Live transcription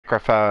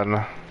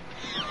microphone.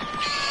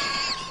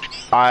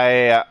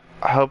 I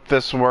hope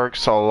this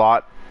works a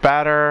lot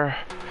better.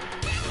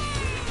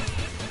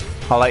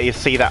 I'll let you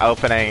see the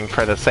opening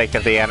for the sake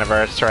of the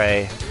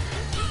anniversary,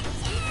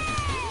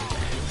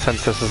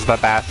 since this is the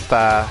best,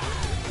 I'll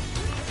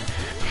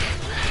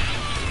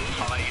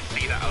let you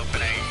see the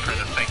opening for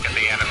the sake of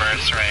the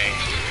anniversary.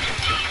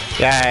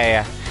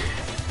 Yay!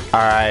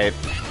 Alright.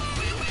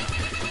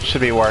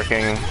 Should be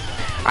working.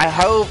 I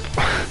hope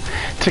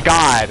to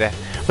God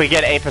we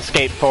get Ape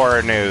Escape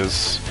 4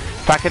 news.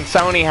 Fucking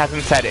Sony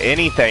hasn't said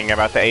anything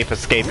about the Ape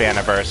Escape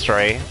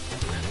anniversary,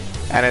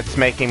 and it's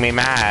making me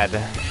mad.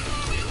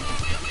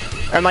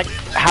 I'm like,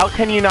 how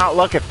can you not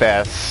look at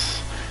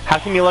this? How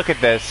can you look at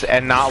this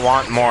and not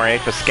want more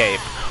Ape Escape,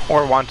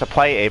 or want to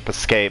play Ape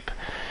Escape?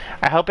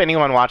 I hope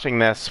anyone watching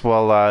this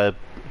will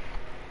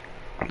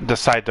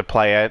decide to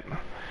play it.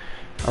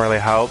 I really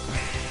hope.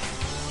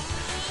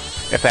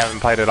 If they haven't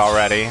played it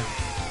already.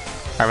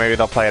 Or maybe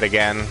they'll play it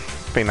again.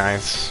 Be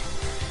nice.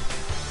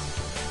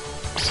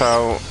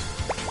 So,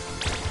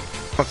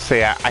 let's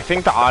see. I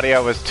think the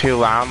audio was too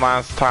loud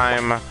last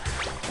time.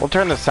 We'll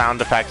turn the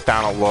sound effects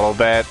down a little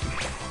bit.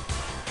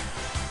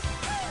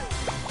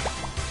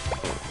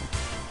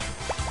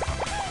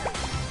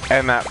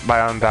 And that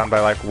down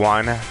by like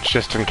 1,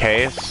 just in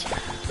case.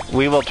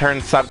 We will turn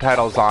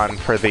subtitles on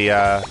for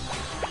the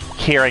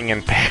hearing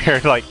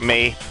impaired like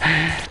me.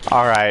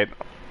 Alright.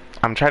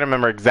 I'm trying to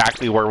remember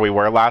exactly where we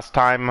were last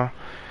time.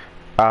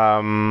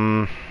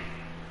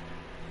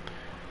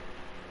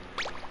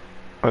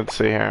 Let's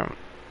see here.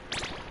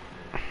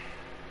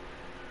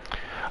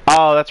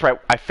 Oh, that's right.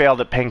 I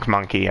failed at Pink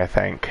Monkey, I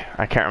think.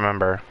 I can't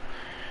remember.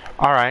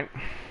 Alright.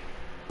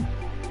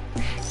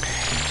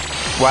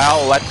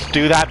 Well, let's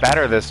do that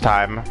better this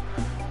time.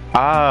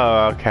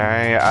 Oh,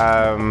 okay.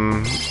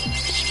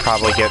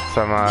 Probably get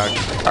some,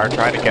 or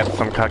try to get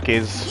some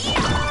cookies.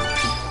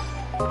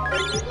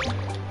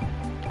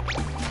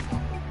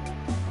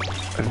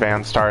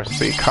 Advanced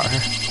RC car.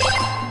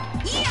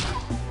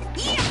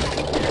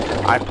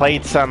 I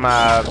played some,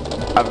 of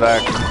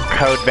the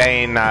Code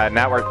Vein,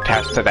 network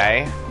test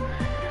today,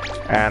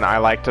 and I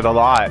liked it a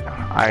lot.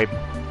 I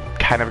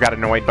kind of got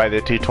annoyed by the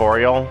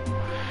tutorial.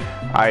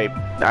 I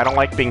don't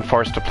like being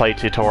forced to play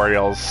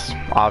tutorials,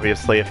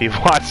 obviously. If you've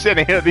watched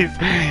any of these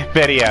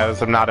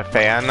videos, I'm not a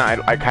fan.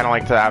 I kind of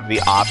like to have the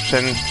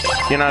option,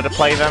 you know, to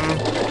play them,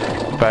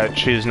 but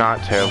choose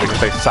not to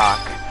because they suck.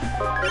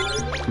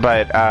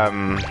 But,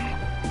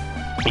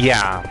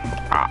 yeah,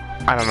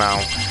 I don't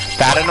know.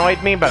 That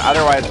annoyed me, but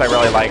otherwise I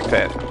really liked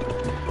it.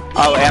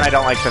 Oh, and I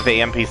don't like that the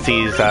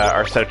NPCs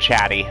are so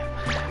chatty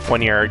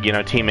when you're, you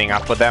know, teaming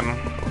up with them.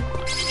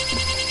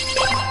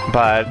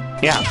 But,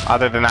 yeah,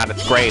 other than that,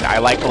 it's great. I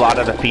like a lot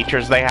of the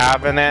features they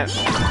have in it.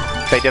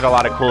 They did a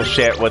lot of cool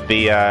shit with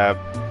the,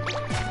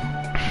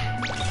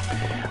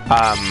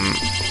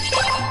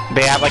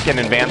 they have, like, an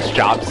advanced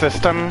job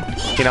system,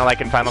 you know,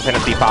 like in Final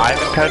Fantasy V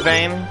in Code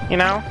Vein, you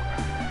know?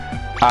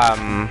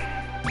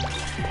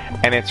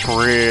 And it's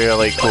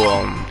really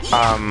cool.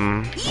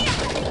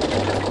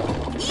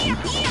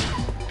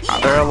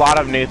 There are a lot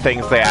of new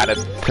things they added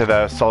to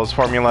the Souls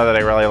formula that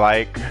I really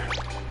like.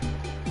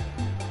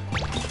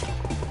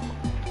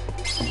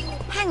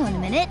 Hang on a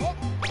minute.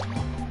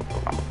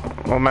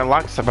 Well, my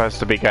luck's supposed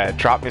to be good.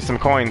 Drop me some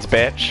coins,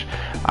 bitch.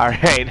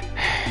 Alright.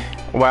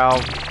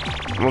 Well,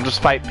 we'll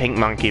just fight Pink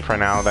Monkey for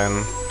now,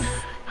 then.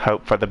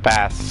 Hope for the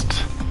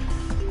best.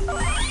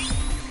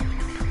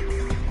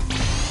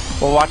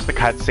 We'll watch the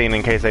cutscene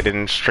in case I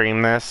didn't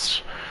stream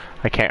this.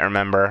 I can't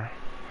remember.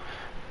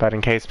 But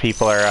in case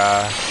people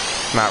are,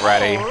 not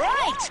ready.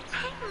 Right.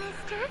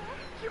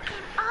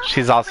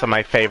 She's also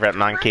my favorite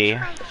monkey.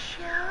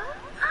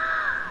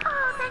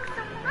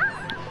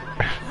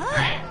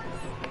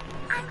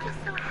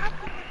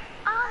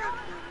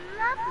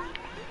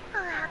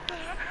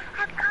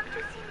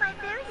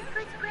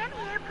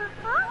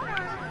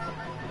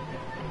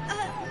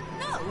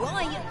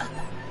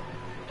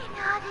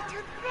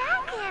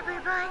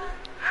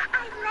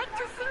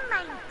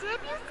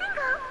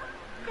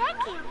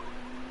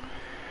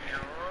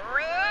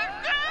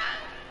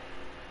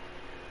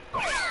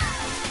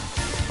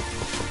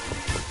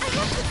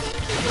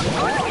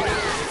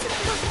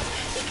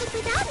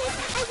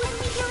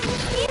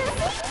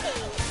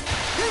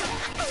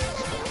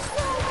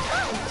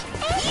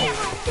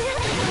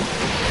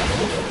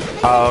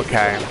 Oh,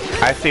 okay.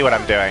 I see what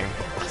I'm doing.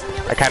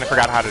 I kind of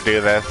forgot how to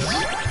do this.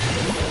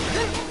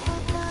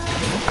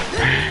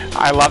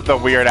 I love the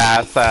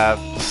weird-ass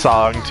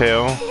song,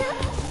 too.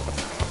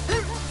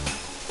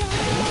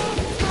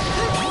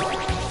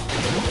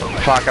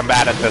 Fuck, I'm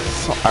bad at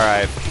this.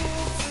 Alright.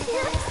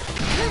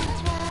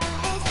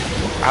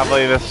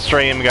 Hopefully this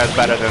stream goes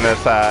better than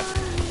this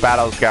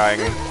battle's going.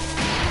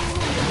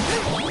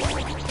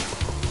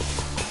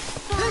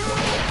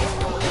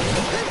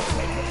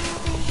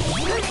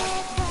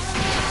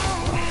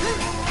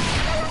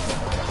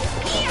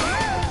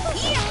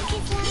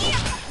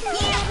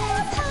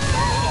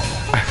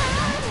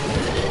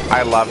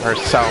 I love her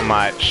so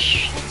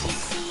much.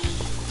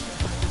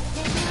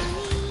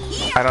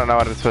 I don't know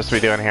what it's supposed to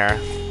be doing here.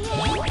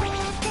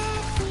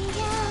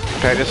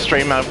 Can I just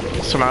swim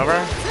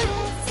over?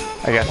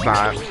 I guess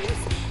not.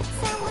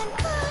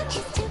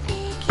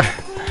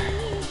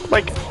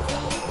 Like,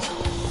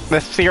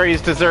 this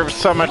series deserves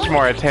so much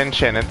more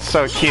attention. It's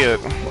so cute.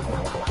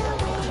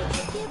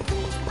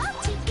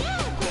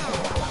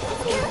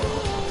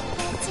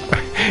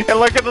 And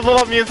look at the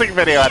little music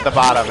video at the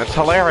bottom. It's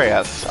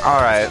hilarious.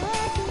 Alright.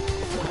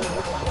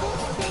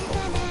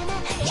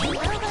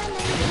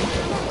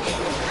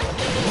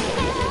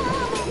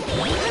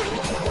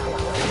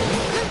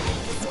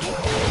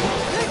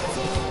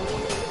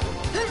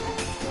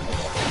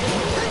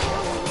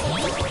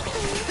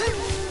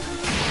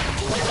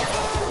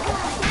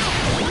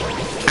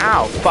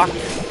 Ow, fuck.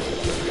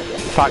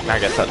 Fuck, I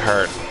guess that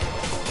hurt.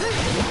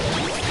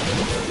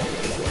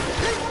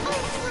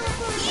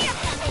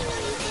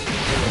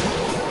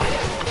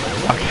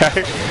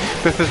 Okay,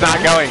 this is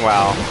not going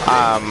well.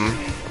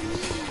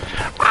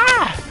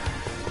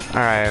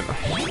 Alright.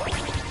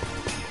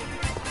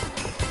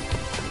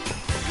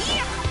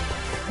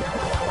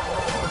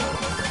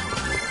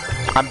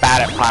 I'm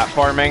bad at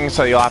platforming,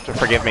 so you'll have to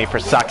forgive me for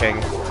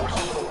sucking.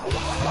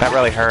 That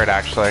really hurt,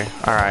 actually.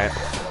 Alright.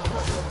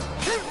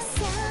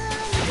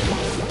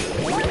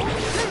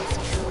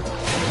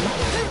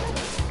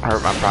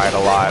 Hurt my pride a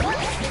lot.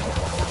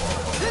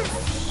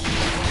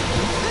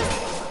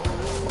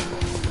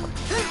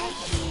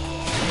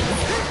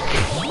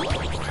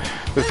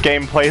 This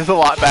game plays a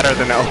lot better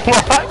than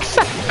Overwatch.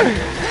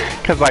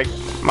 Cause like,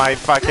 my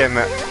fucking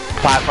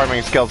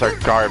platforming skills are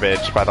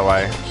garbage, by the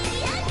way.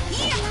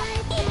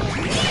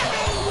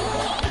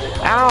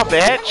 Ow,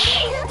 bitch!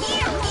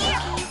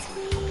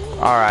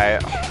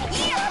 Alright.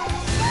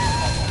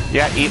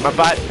 Yeah, eat my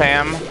butt,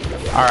 fam.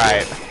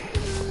 Alright.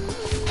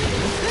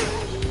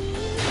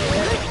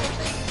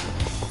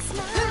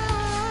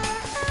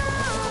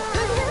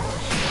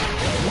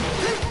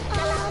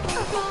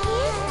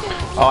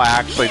 Oh, I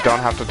actually don't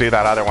have to do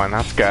that other one.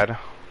 That's good.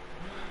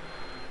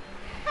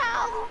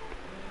 How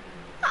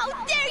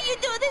dare you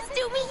do this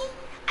to me?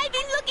 I've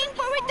been looking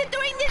forward to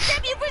doing this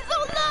debut for so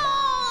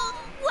long!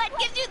 What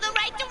gives you the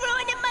right to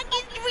ruin a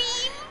monkey's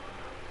dream?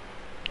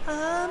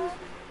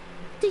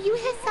 Do you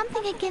have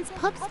something against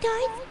pop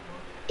stars?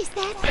 Is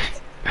that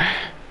it?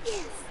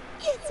 Yes,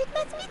 it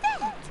must be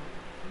that.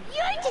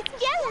 You're just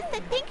jealous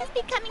that Pink is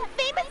becoming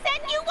famous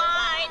and you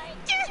aren't!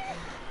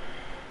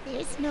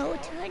 There's no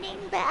turning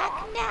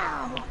back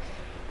now.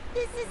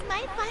 This is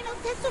my final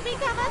test to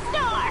become a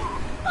star.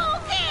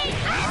 Okay,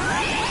 I'm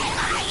ready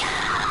for you!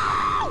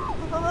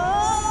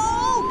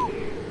 Oh!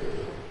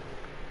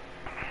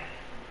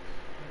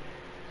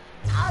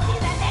 I'll be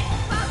the next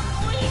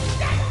buckwheat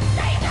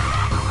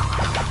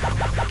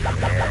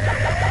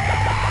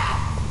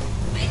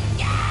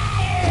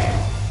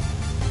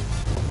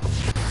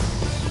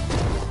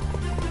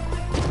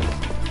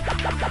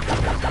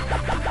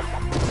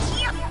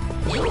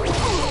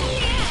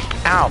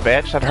Ow,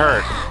 bitch, that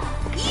hurt.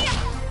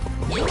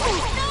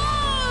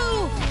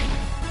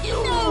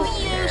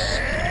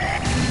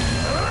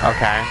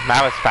 Okay,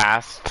 that was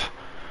fast.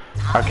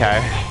 Okay.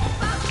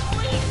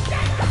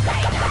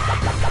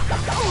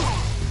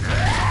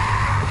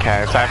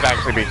 Okay, so I have to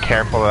actually be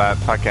careful of that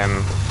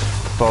fucking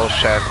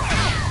bullshit.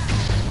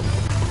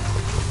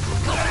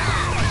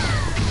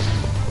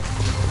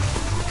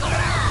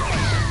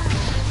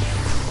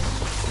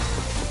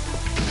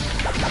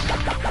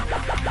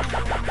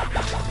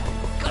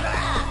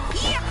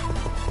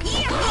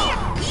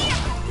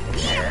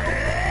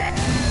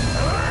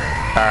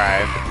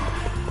 Alright.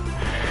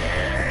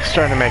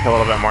 Starting to make a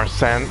little bit more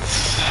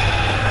sense.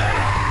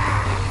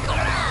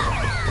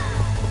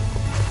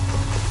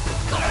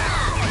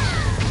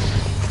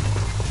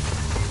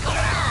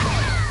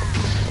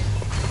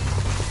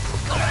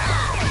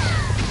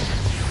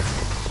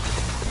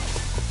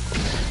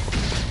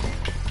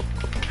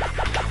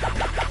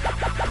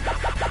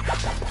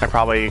 I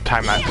probably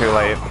timed that too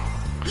late.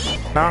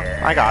 No,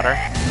 I got her.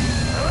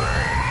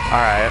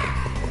 Alright.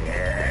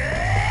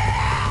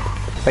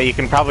 But you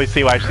can probably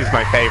see why she's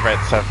my favorite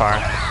so far.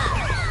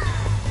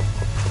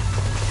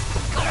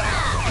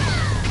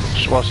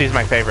 Well, she's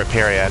my favorite,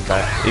 period,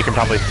 but you can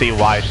probably see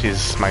why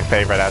she's my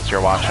favorite as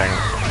you're watching.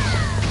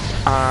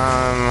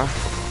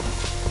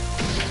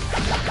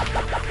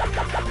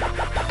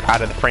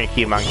 Out of the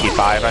Frankie Monkey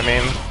 5, I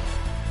mean.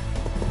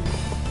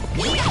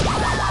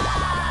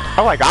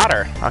 Oh, I got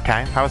her!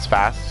 Okay, that was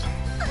fast.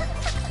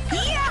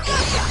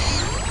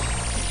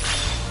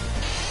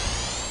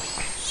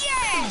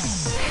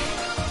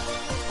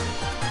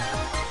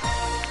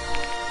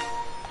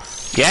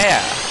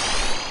 Yeah!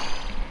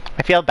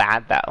 I feel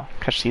bad though,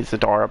 because she's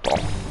adorable.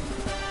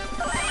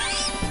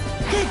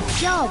 Good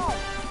job!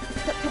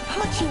 But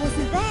Papachi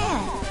wasn't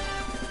there!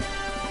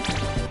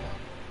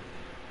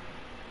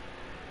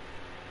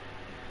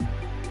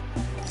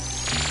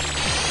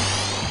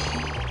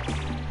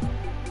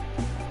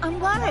 I'm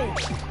worried.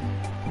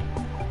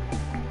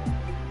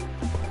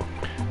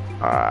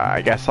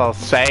 I guess I'll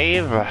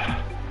save.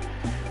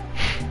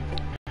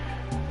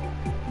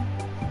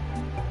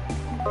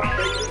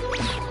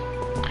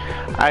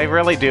 I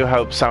really do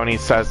hope Sony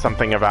says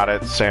something about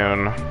it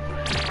soon.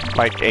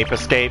 Like Ape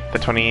Escape, the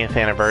 20th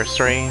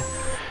anniversary.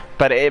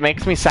 But it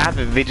makes me sad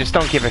that they just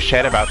don't give a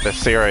shit about this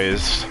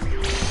series.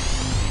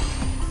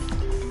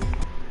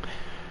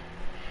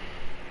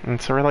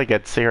 It's a really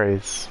good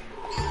series.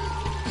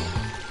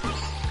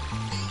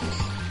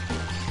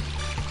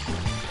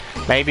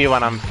 Maybe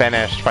when I'm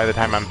finished, by the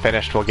time I'm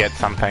finished, we'll get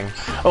something.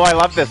 Oh, I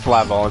love this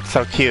level. It's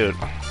so cute.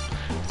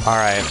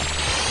 Alright.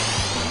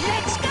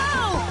 Let's go!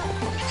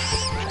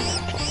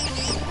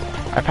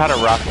 I've had a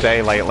rough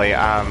day lately.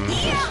 I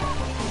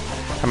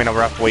mean, a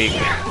rough week.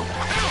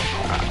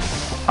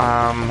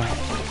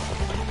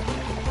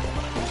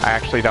 I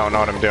actually don't know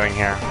what I'm doing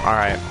here.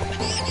 Alright.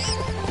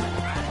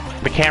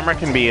 The camera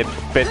can be a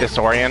bit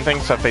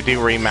disorienting, so if they do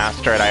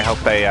remaster it, I hope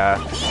they,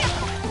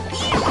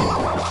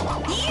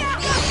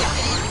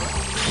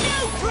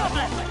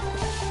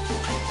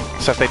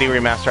 So if they do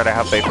remaster it, I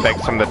hope they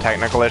fix some of the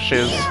technical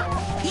issues.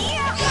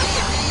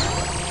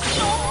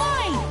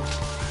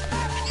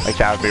 Like,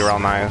 that would be real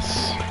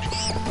nice.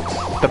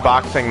 The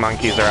boxing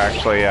monkeys are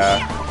actually,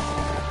 if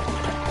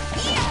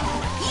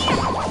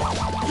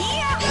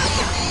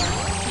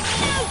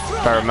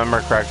I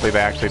remember correctly,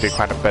 they actually do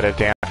quite a bit of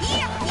damage.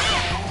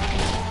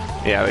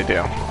 Yeah, they do.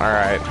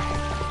 Alright.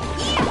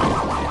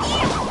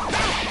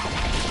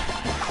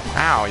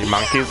 Ow, you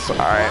monkeys.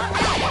 Alright.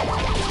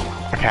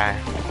 Okay.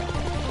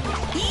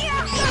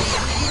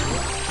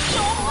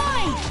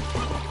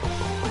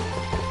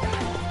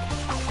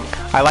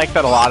 I like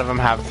that a lot of them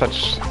have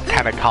such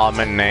kind of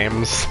common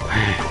names.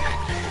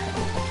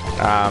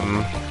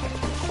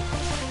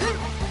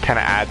 Kind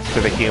of adds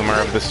to the humor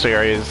of the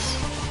series.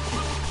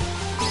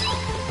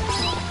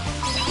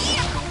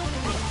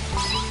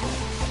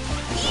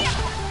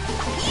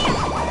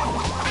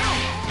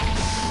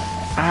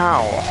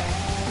 Ow.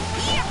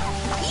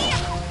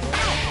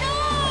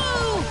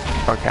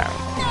 Okay.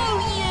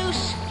 No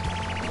use.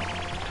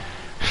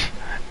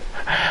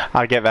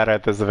 I'll get better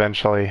at this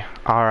eventually.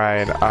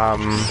 Alright,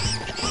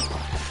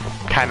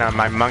 kinda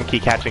my monkey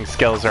catching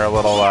skills are a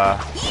little,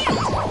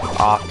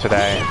 off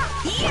today.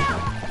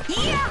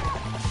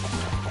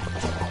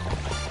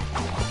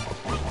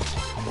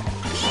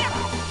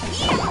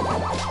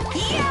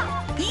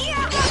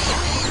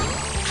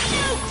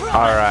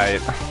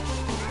 Alright.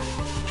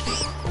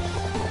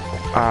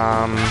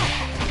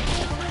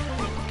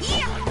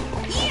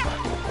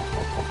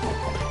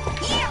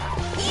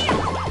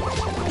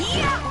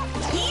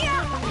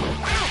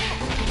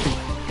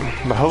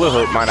 The hula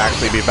hoop might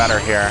actually be better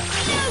here.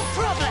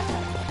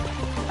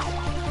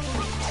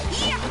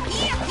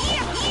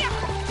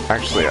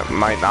 Actually, it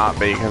might not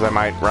be, because I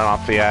might run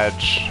off the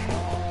edge.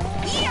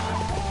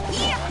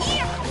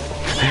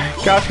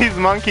 God, these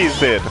monkeys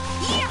did.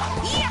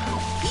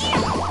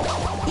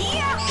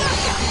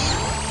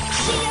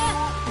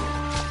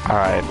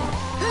 Alright.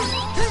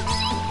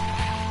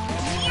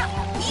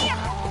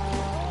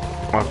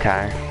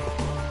 Okay.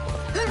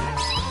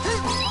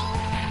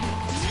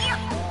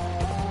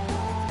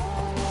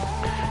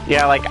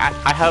 Yeah, like,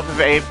 I hope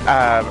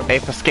if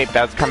Ape Escape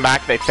does come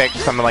back, they fix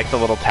some of, like, the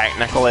little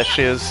technical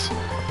issues.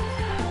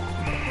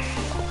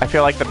 I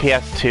feel like the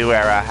PS2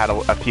 era had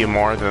a few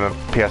more than the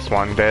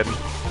PS1 did.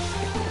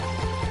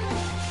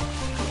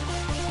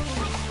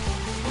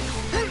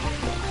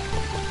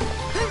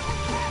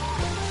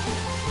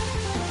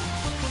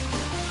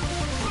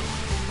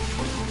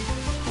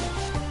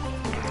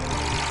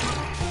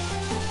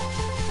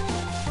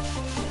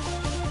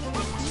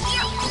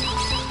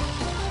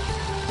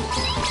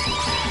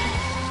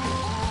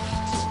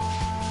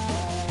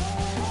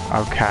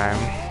 Okay.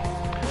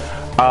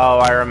 Oh,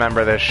 I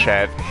remember this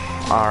shit.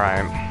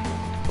 Alright.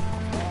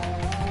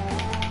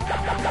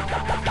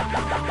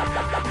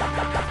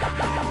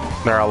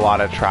 There are a lot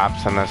of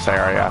traps in this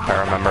area, if I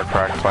remember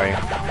correctly.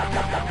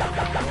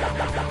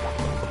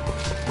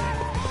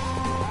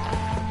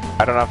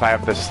 I don't know if I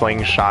have the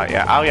slingshot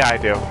yet. Oh yeah, I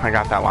do. I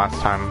got that last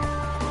time.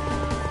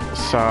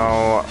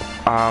 So,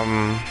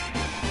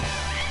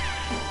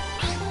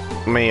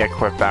 let me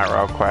equip that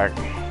real quick.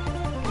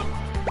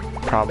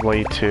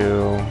 Probably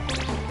to...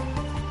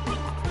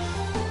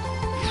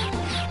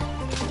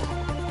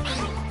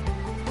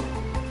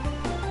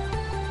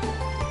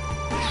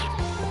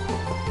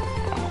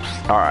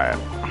 Alright.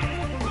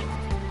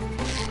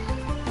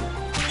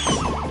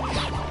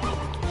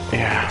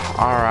 Yeah,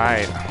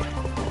 alright.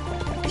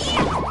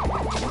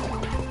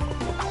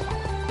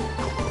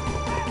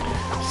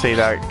 See,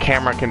 the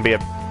camera can be a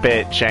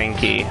bit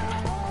janky.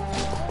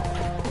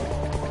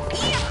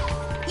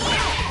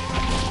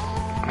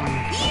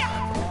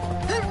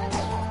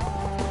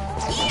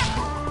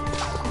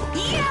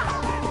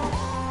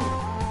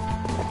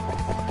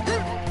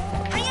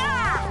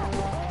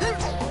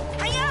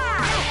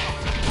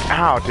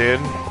 Ow, dude.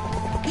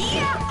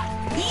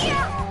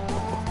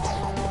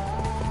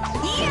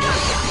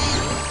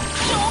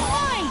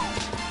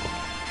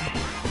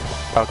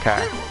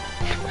 Okay.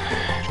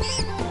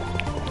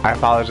 I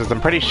apologize,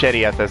 I'm pretty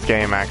shitty at this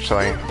game,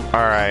 actually.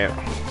 Alright.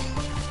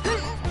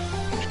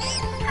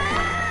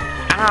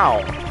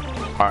 Ow!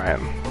 Alright.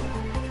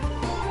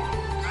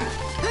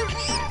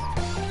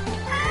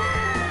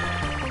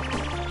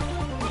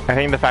 I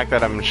think the fact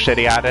that I'm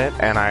shitty at it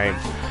and I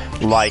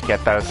like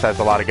it, though, says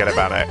a lot of good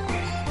about it.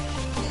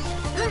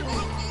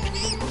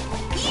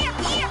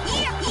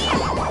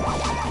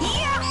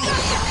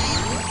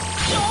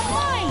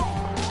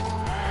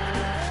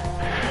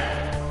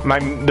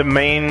 The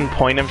main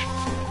point of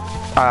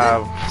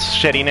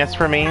shittiness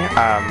for me,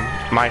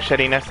 my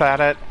shittiness at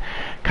it,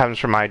 comes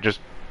from my just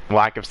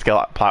lack of skill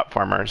at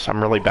platformers.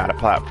 I'm really bad at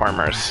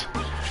platformers.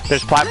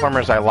 There's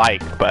platformers I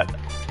like, but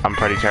I'm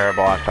pretty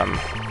terrible at them.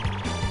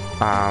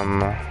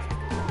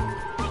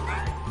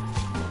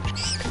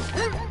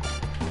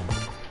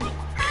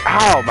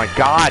 Oh my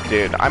god,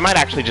 dude. I might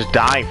actually just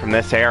die from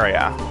this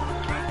area.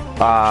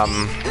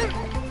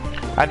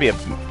 That'd be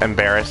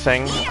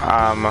embarrassing.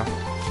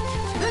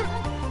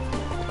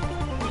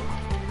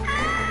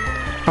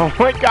 Oh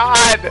my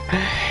god!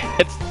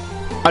 It's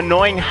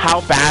annoying how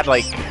bad,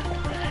 like,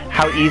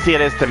 how easy it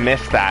is to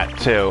miss that,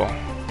 too.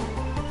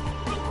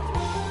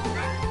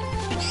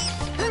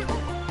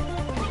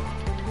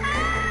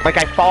 Like,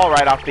 I fall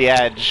right off the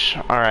edge.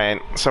 Alright,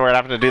 so we're gonna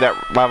have to do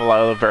that level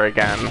over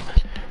again.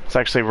 It's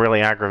actually really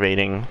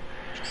aggravating.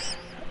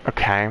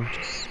 Okay.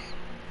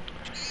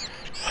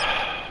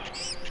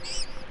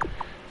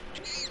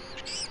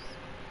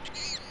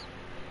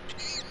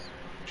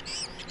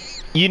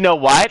 You know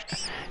what?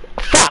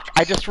 Fuck!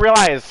 I just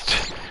realized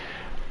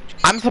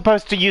I'm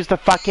supposed to use the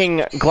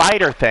fucking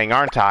glider thing,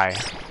 aren't I?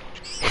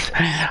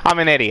 I'm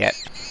an idiot.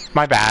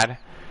 My bad.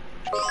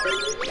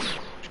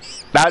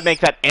 That would make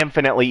that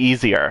infinitely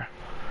easier.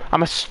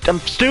 I'm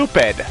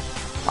stupid!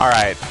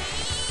 Alright.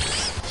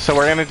 So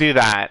we're gonna do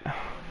that.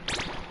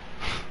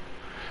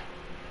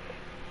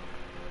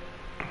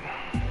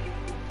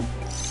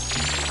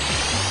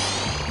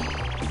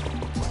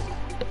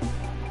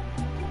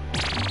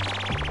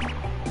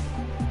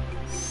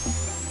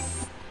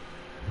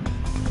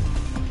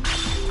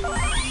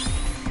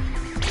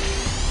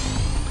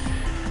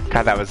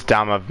 God, that was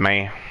dumb of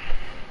me.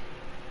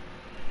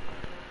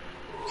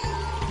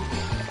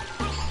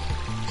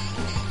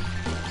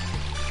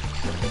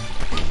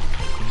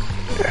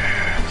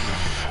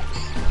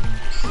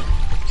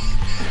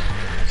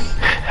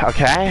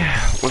 Okay,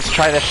 let's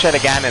try this shit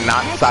again and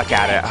not suck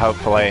at it,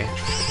 hopefully.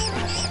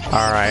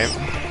 Alright.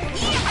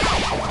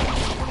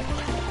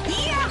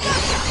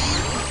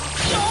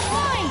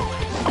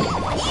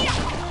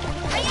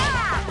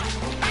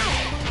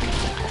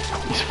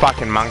 These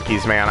fucking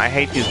monkeys, man. I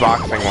hate these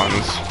boxing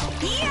ones.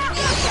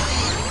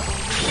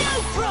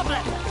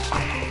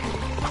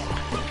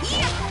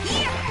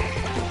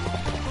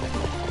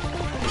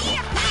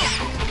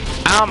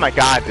 Oh my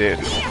god, dude.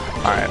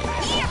 Alright.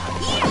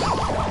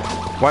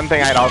 One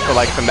thing I'd also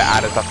like them to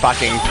add is a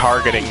fucking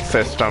targeting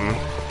system.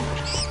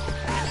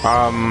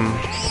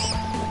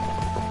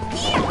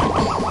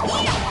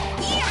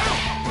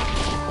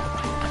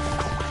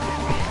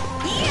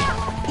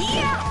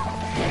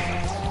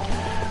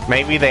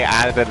 Maybe they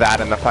added that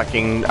in the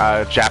fucking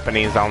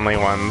Japanese-only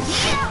ones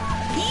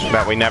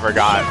that we never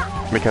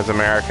got because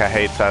America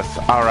hates us.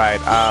 Alright,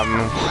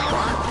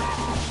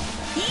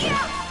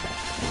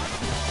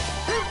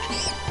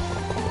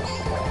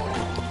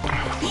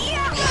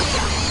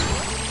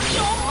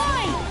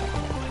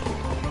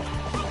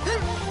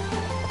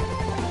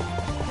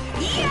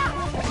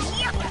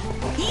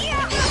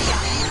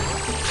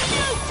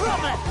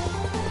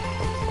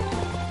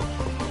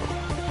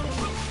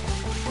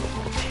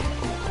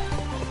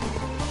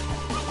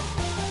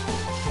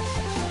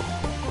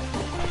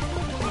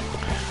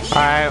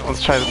 alright,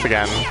 let's try this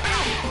again.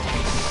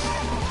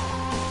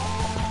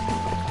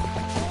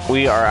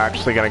 We are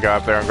actually gonna go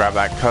up there and grab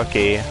that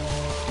cookie.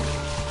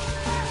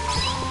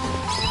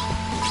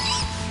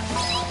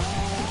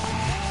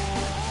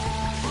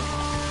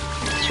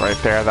 It's right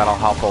there, that'll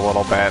help a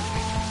little bit.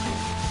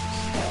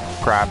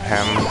 Grab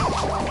him.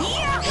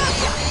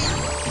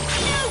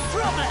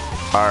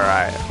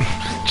 Alright.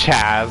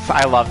 Chaz,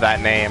 I love that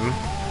name.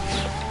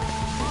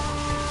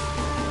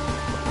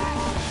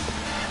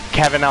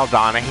 Kevin L.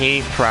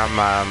 Donahue from,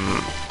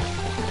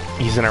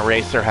 he's an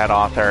Eraserhead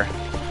author,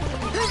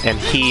 and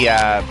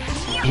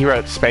he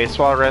wrote Space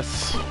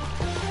Walrus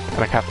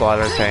and a couple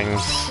other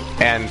things,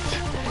 and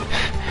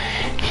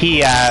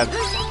he, at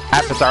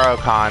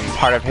BizarroCon,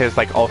 part of his,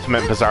 like,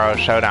 Ultimate Bizarro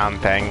Showdown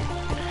thing,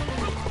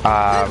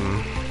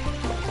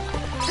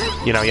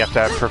 you know, you have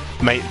to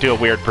do a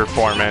weird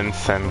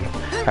performance and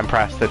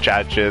impress the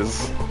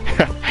judges.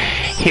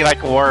 He,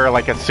 like, wore,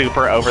 like, a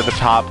super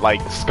over-the-top,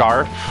 like,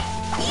 scarf,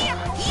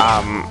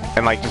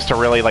 and like just a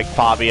really like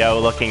Fabio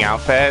looking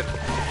outfit,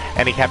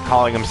 and he kept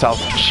calling himself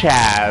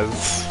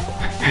Chaz,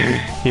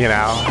 you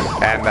know,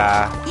 and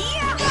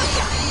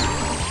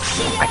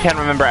I can't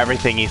remember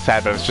everything he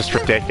said, but it was just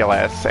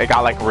ridiculous. It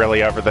got like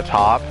really over the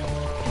top,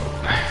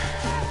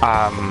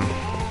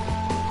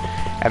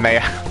 and they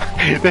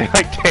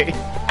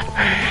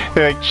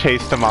they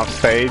chased him off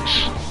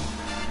stage.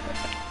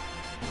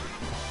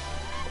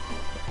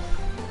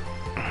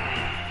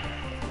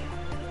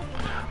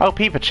 Oh,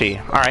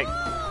 Peepachi, alright.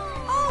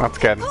 That's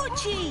good.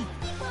 Gucci!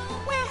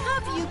 Where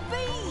have you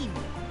been?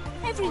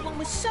 Everyone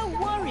was so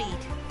worried.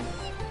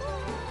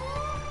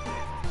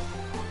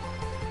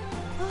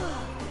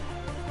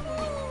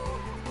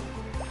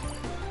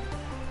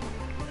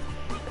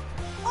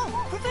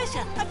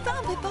 Professor, I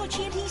found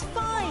Pipochi and he's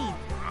fine.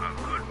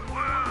 Good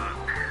work.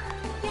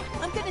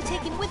 Yeah, I'm gonna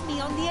take him with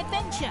me on the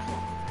adventure.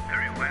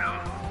 Very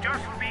well.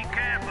 Just be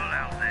careful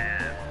out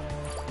there.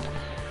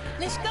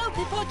 Let's go,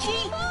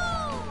 Pipochi!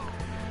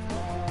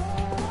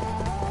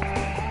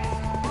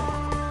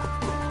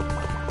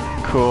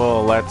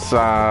 Cool, let's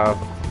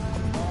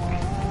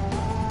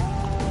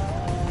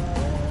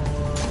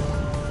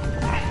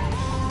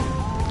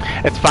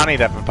It's funny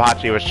that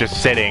Pipochi was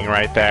just sitting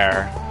right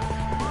there.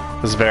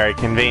 It was very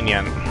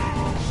convenient.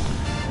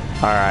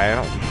 Alright.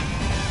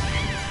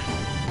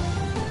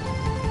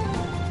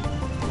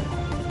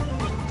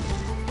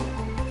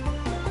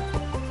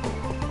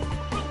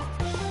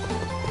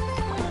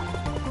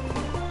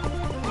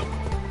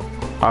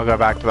 I'll go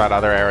back to that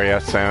other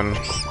area soon.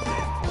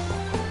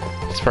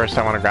 Just first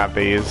I want to grab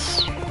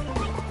these.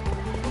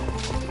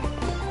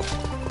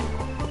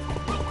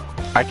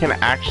 I can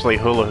actually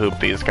hula hoop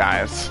these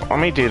guys. Let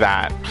me do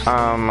that.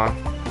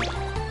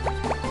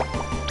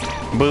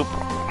 Boop.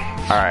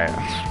 Alright.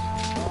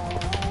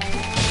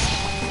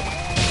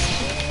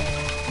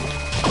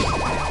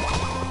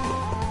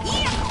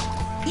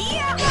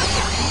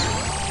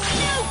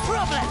 No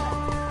problem!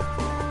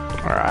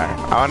 Alright.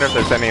 I wonder if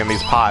there's any in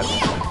these pods.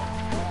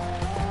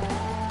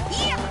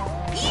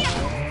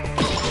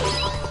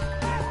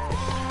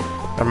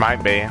 There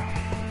might be.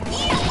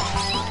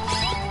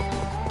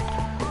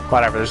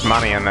 Whatever, there's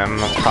money in them.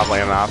 That's probably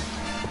enough.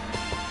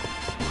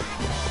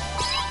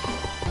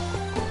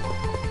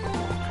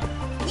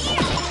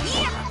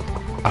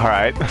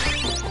 Alright.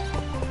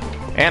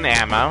 And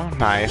ammo.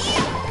 Nice.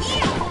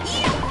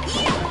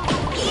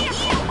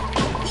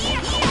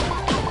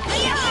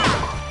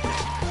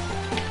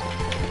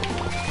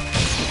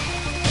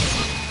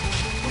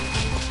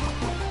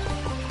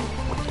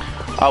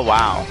 Oh,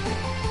 wow.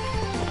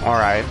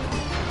 Alright.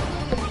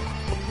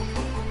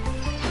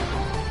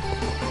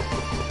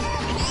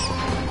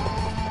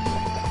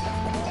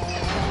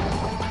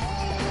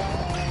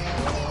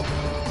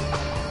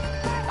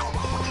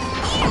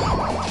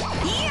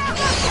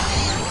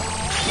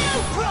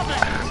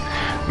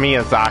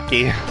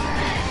 Miyazaki.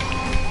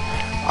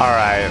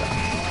 Alright.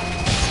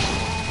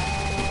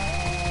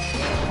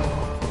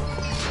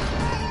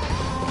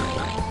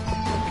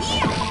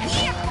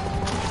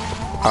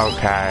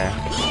 Okay.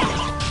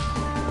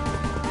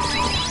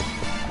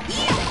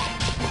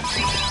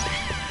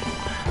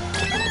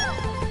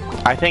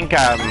 I think,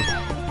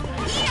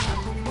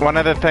 one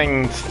of the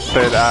things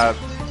that,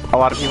 a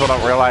lot of people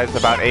don't realize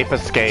about Ape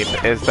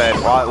Escape is that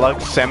while it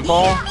looks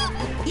simple,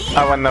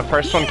 when the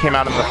first one came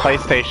out on the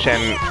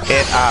PlayStation,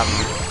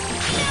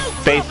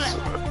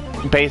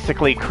 it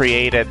basically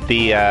created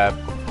the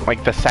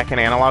like the second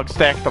analog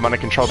stick, the one to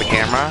control the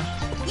camera.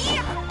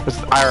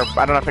 I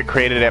don't know if it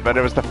created it, but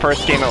it was the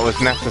first game it was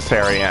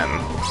necessary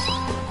in.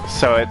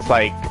 So it's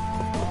like,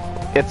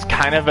 it's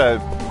kind of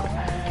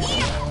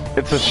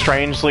it's a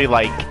strangely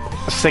like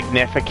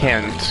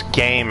significant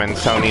game in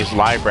Sony's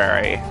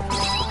library,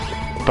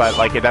 but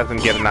like it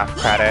doesn't get enough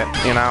credit,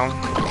 you know?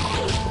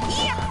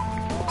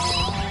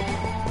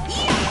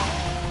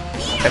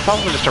 It's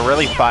also just a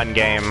really fun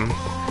game,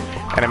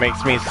 and it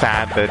makes me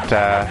sad that,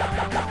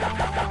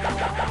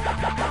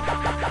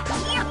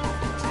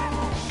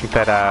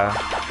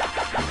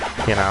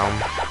 you know,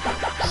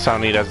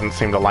 Sony doesn't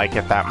seem to like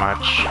it that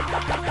much.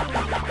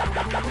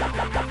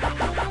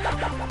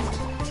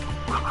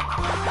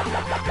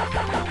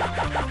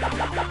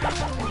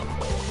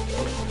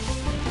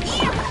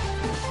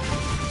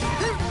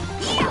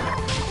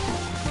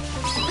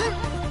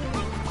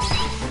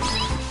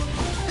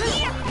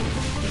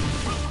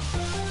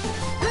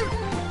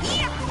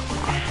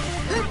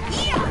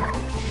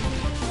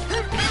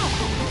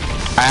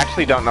 I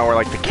actually don't know where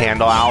like the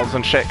candle owls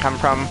and shit come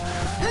from.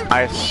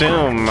 I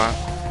assume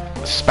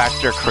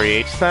Spectre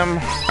creates them.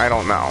 I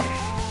don't know.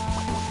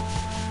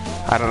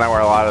 I don't know where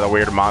a lot of the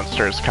weird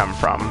monsters come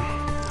from.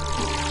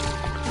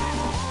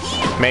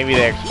 Maybe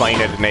they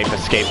explained it in Ape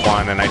Escape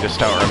 1 and I just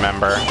don't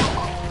remember.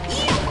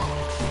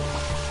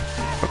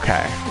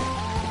 Okay.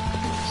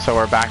 So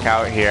we're back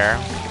out here.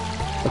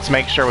 Let's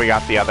make sure we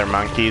got the other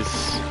monkeys.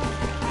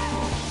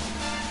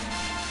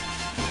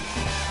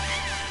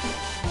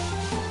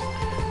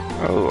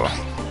 Ooh.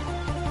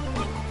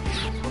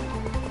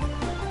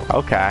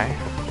 Okay.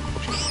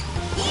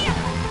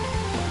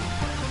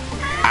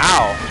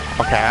 Ow!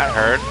 Okay, that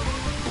hurt.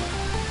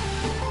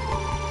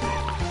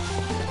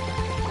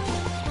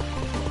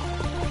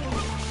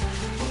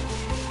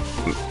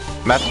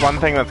 That's one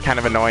thing that's kind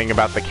of annoying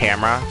about the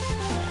camera,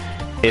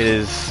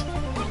 is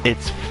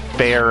it's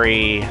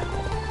very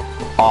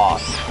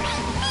off.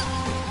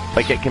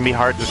 Like, it can be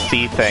hard to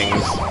see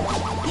things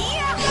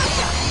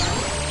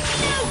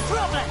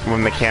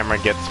when the camera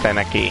gets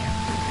finicky.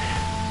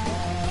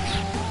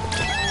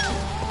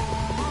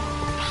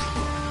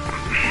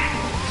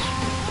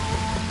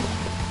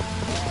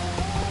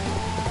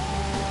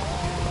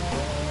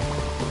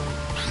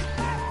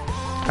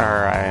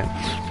 Alright.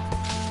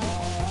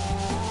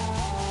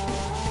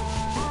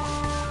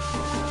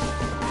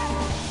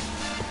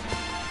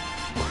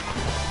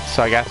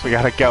 So I guess we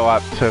gotta go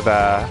up to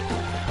the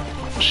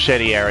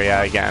shitty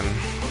area again.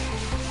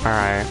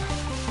 Alright.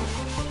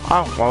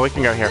 Oh, well, we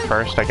can go here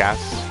first, I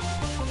guess.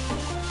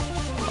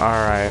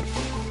 Alright.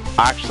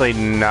 Actually,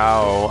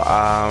 no.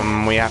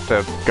 We have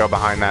to go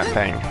behind that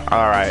thing.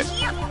 Alright.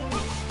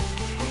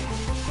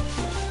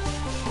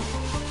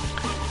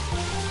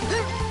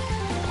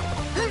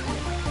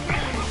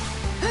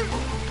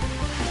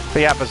 But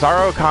yeah,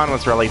 BizarroCon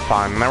was really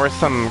fun. There was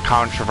some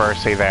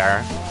controversy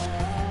there.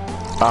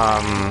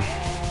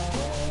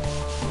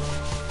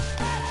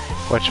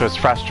 Which was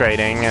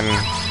frustrating and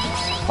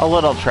a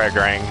little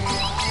triggering.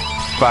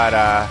 But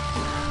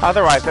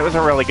otherwise, it was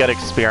a really good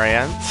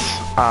experience.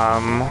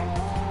 I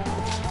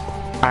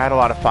had a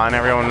lot of fun.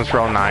 Everyone was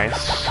real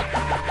nice.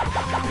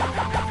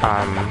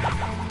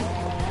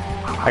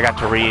 I got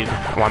to read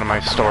one of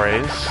my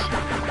stories.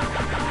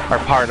 Or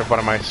part of one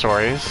of my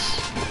stories.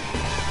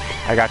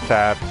 I got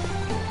to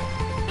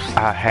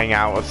hang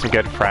out with some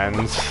good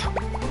friends.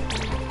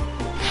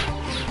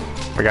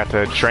 We got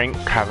to drink,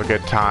 have a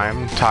good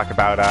time, talk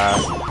about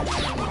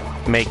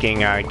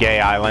making a gay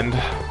island,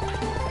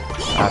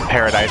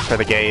 paradise for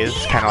the gays,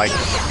 kind of like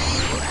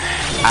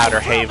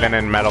Outer Haven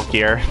and Metal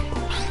Gear,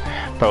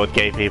 but with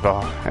gay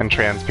people and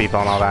trans people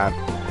and all that,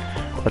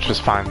 which was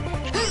fun.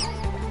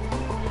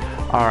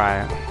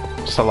 Alright,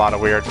 just a lot of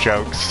weird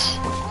jokes,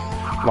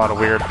 a lot of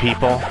weird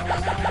people.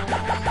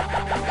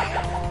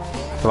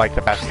 I like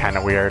the best kind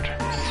of weird.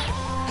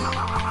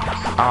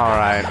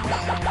 Alright.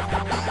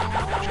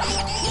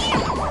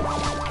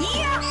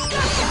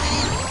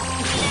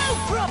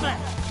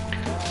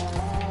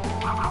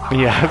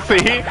 Yeah, see?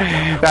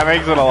 That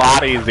makes it a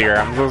lot easier.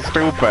 I'm so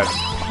stupid.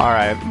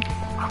 Alright.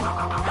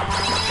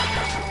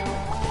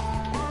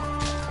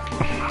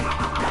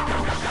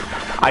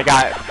 I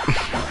got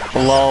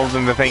lulled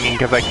into thinking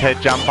because I could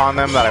jump on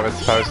them that I was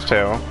supposed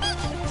to.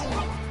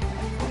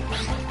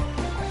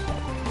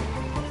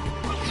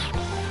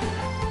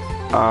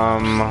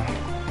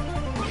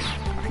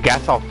 I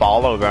guess I'll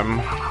follow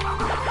them.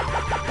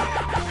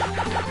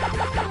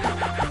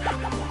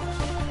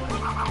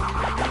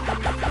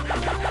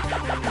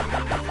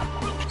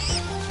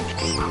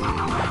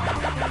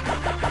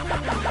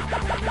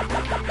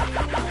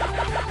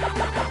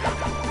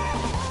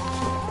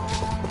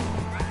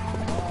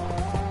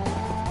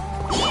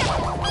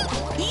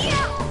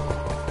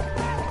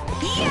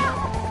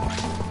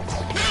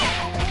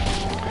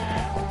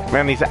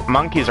 Man, these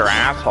monkeys are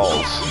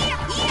assholes.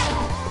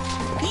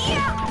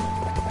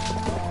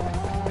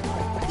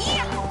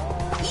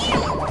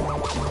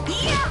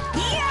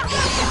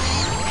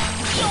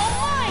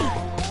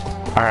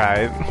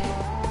 Alright.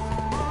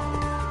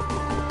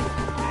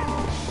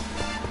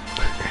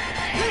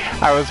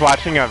 I was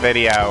watching a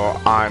video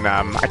on,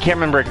 I can't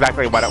remember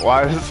exactly what it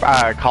was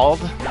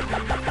called,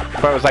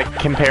 but it was like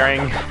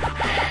comparing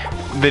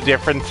the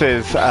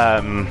differences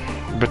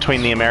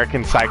between the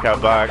American Psycho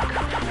book,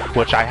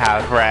 which I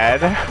have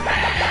read,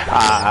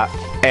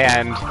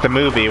 and the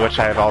movie, which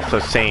I have also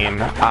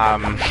seen.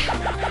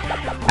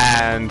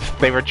 And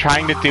they were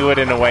trying to do it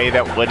in a way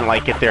that wouldn't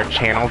like get their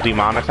channel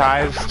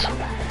demonetized,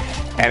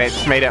 and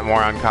it's made it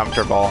more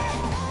uncomfortable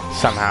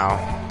somehow.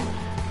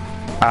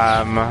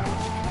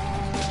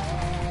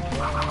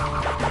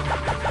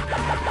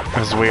 It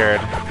was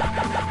weird.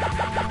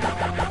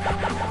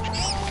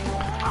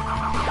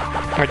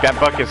 Like, that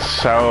book is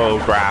so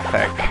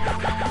graphic.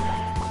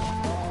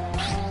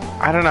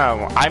 I don't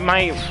know. I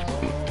might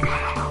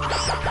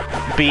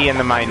be in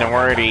the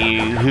minority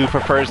who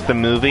prefers the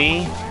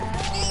movie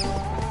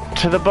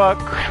to the book,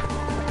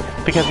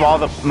 because while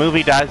the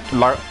movie does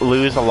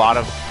lose a lot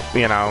of,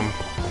 you know,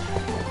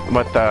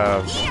 what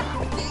the,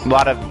 a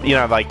lot of, you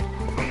know, like,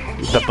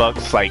 the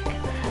book's, like,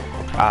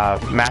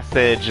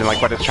 message and,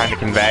 like, what it's trying to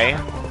convey,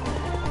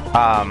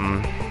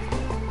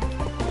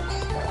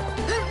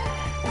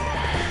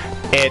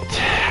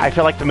 I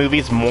feel like the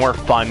movie's more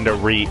fun to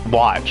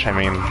watch. I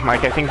mean,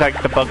 like, I think,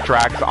 like, the book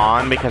drags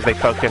on because they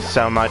focus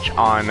so much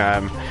on,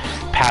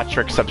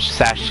 Patrick's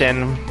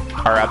obsessions,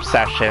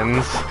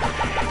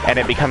 and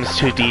it becomes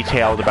too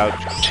detailed about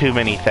too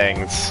many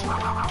things.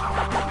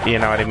 You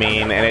know what I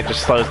mean? And it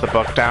just slows the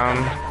book down.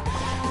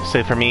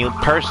 So for me,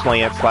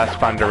 personally, it's less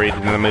fun to read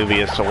than the movie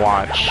is to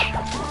watch.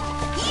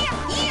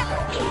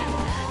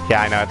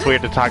 Yeah, I know, it's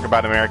weird to talk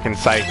about American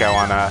Psycho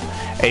on a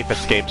Ape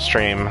Escape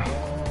stream.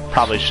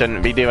 Probably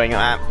shouldn't be doing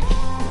that.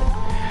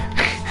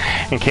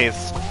 In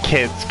case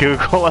kids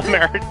Google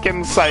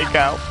American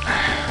Psycho.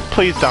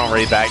 Please don't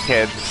read that,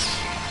 kids.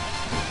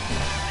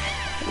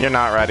 You're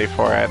not ready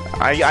for it.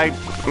 I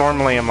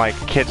normally am like,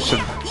 kids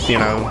should, you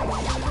know...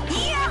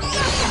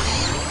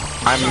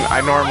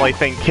 I normally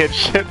think kids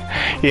should,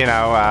 you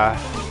know,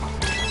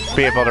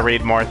 be able to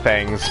read more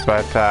things,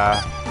 but,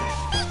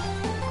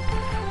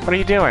 what are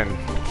you doing?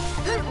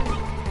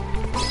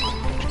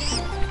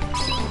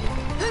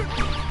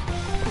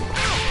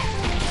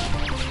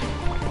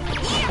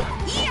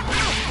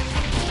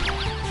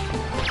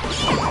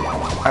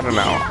 I don't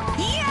know.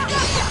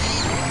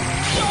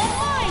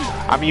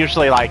 I'm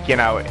usually like, you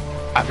know,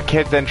 if a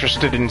kid's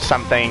interested in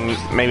something,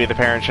 maybe the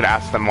parent should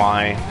ask them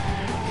why.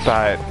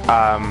 But,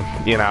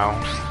 you know,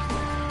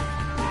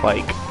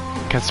 Like,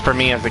 because for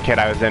me as a kid,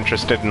 I was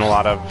interested in a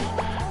lot of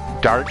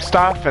dark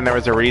stuff, and there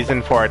was a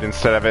reason for it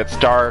instead of it's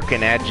dark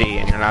and edgy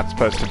and you're not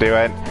supposed to do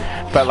it.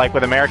 But like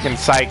with American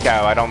Psycho,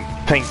 I don't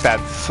think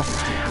that's,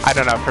 I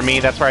don't know, for me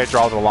that's where I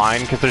draw the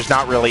line, because there's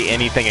not really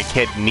anything a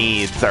kid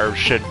needs or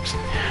should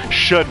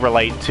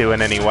relate to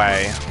in any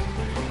way.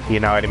 You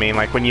know what I mean?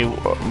 Like when you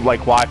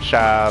like watch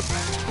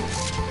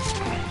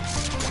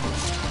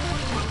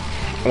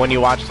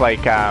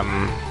like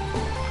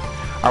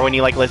or when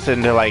you like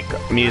listen to like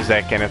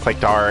music and it's like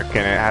dark and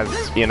it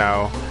has, you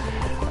know,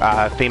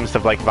 themes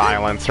of like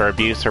violence or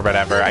abuse or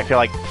whatever, I feel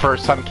like for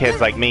some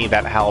kids like me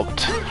that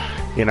helped,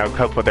 you know,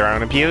 cope with their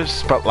own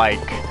abuse. But like,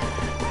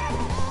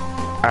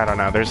 I don't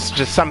know, there's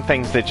just some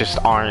things that just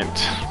aren't,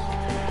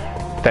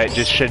 that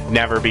just should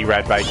never be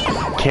read by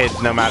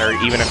kids, no matter,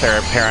 even if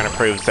their parent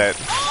approves it.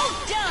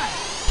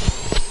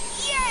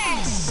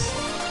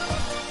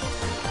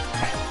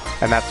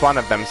 And that's one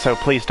of them, so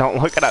please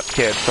don't look it up,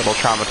 kids. It'll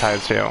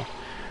traumatize you.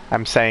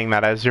 I'm saying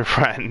that as your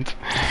friend.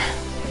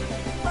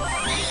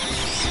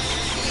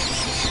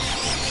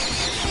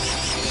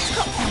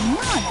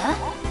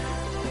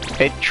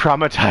 It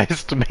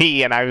traumatized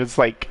me, and I was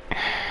like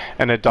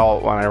an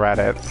adult when I read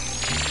it.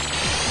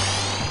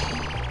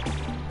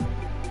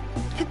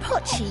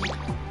 Hippochi.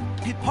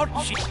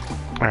 Hippochi.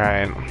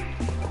 Alright.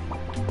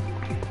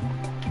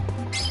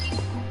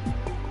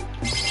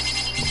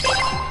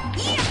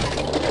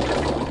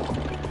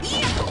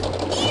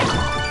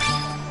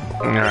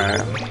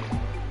 Alright.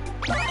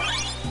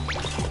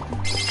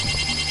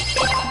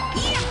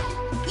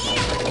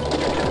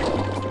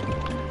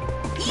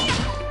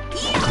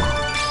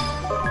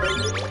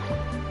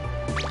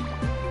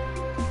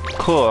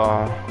 Cool.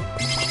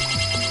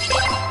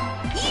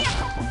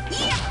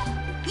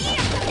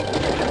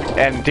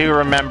 And do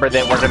remember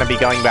that we're going to be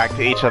going back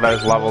to each of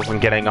those levels and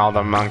getting all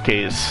the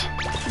monkeys.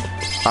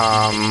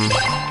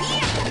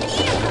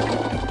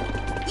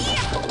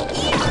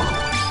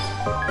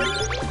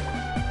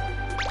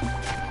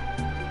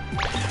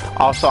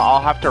 Also,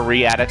 I'll have to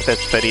re-edit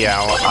this video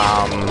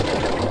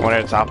when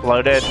it's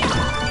uploaded.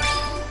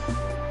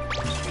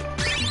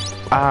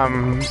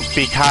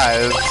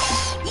 Because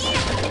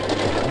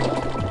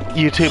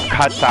YouTube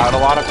cuts out a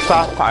lot of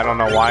stuff. I don't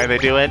know why they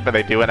do it, but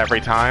they do it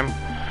every time.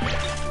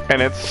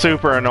 And it's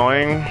super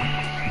annoying.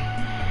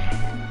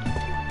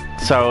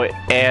 So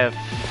if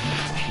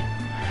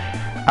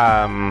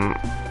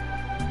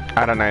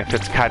I don't know if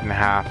it's cut in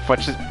half,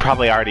 which is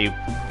probably already,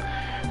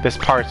 this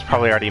part's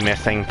probably already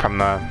missing from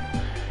the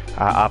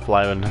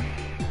upload,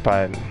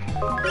 but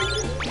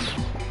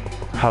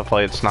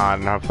hopefully it's not,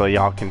 and hopefully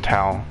y'all can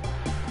tell.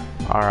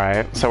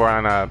 Alright, so we're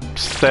on a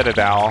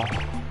citadel.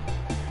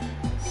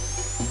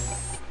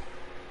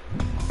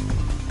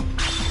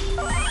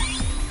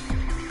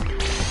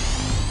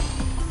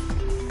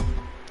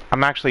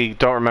 I'm actually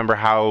don't remember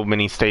how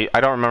many I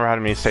don't remember how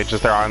many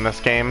stages there are in this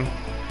game.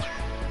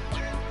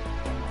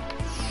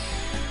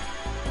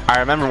 I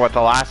remember what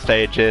the last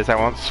stage is. I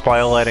won't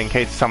spoil it in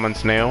case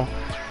someone's new,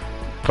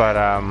 but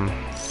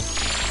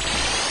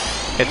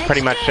it's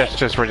pretty much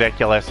just as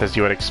ridiculous as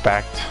you would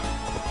expect,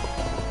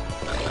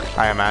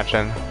 I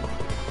imagine.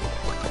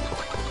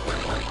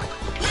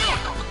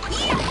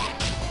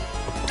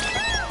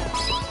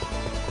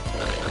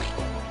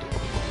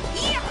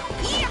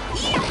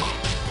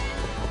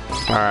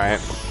 Alright.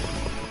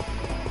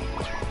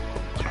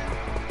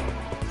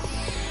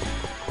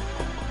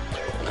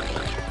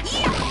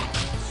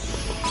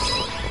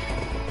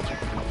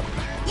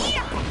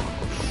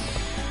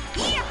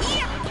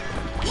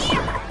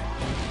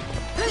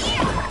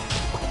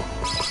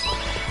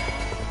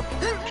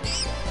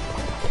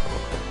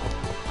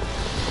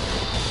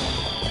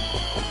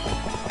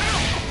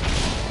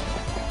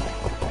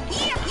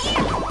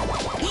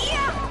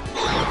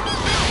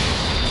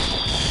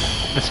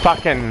 This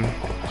fucking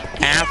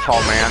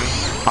asshole, man.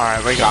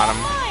 Alright, we got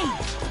him.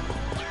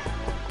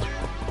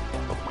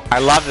 I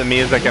love the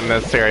music in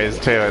this series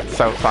too, it's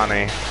so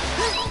funny.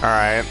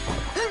 Alright.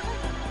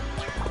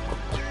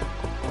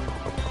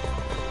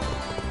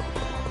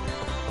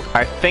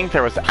 I think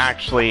there was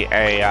actually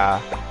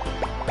a,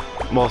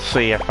 we'll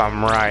see if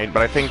I'm right,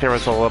 but I think there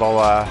was a little,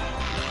 let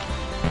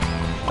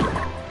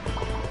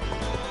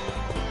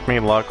me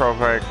look real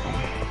quick.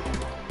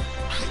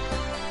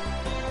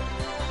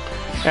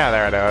 Yeah,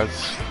 there it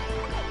is.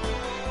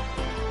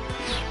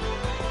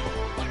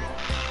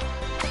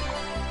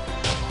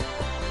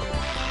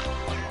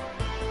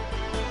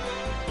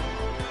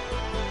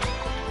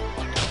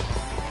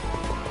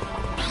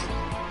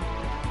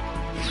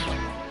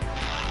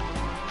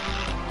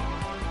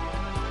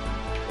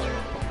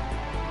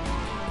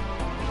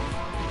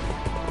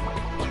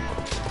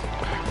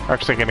 We're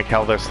actually gonna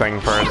kill this thing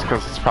first,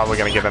 because it's probably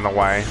gonna get in the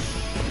way.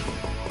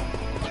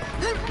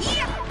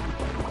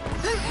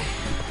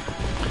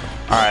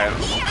 Alright.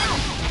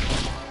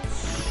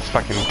 This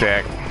fucking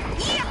dick.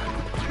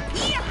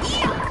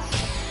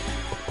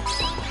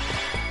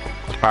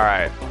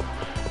 Alright.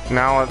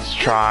 Now let's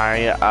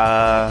try,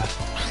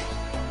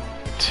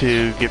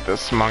 to get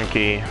this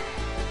monkey.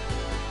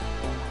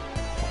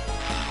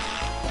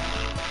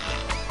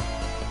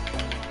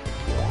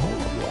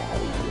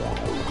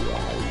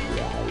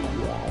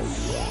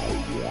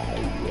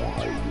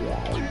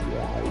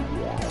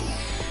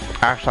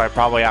 Actually, I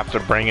probably have to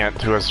bring it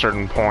to a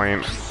certain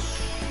point.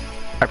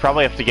 I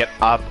probably have to get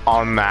up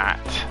on that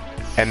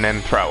and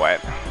then throw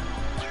it.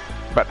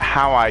 But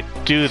how I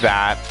do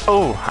that...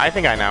 Oh, I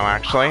think I know,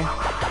 actually.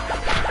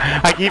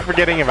 I keep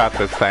forgetting about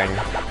this thing.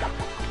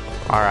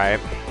 Alright.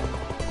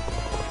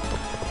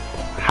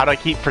 How do I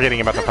keep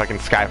forgetting about the fucking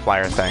Sky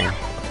Flyer thing?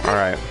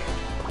 Alright.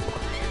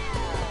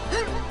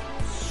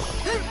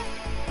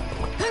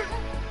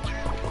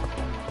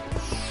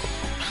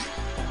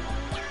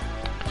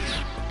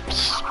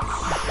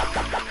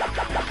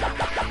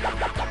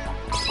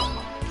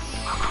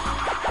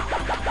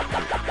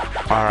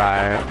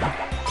 Alright.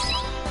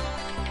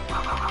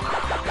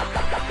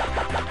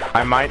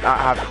 I might not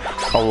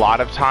have a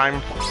lot of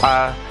time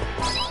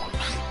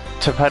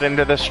to put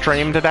into the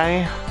stream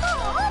today.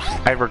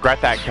 I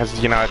regret that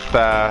because, you know,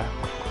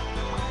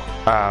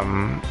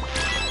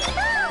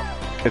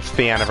 it's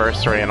the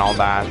anniversary and all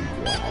that.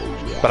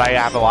 But I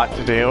have a lot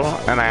to do,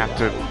 and I have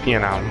to, you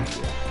know,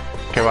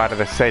 go out of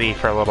the city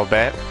for a little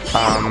bit.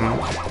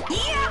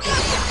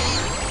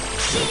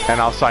 And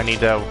also I need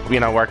to, you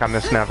know, work on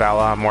this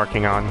novella I'm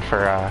working on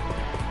for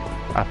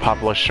a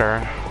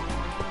publisher.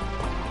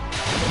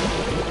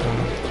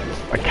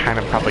 I kind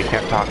of probably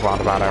can't talk a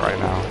lot about it right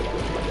now.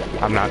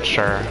 I'm not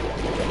sure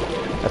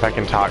if I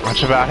can talk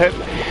much about it,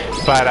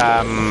 but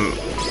I'm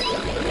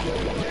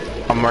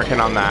working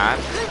on that.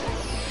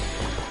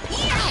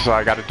 So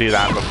I gotta do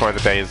that before the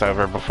day is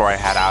over, before I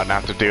head out and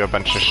have to do a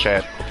bunch of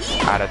shit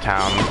out of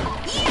town.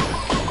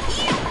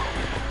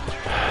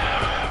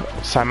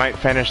 So I might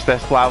finish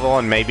this level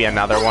and maybe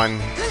another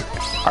one,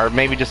 or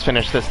maybe just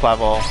finish this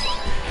level.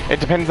 It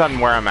depends on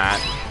where I'm at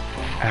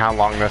and how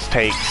long this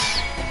takes.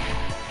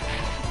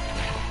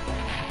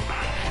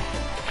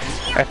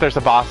 If there's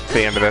a boss at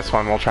the end of this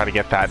one, we'll try to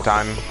get that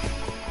done.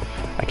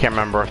 I can't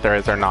remember if there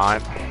is or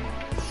not.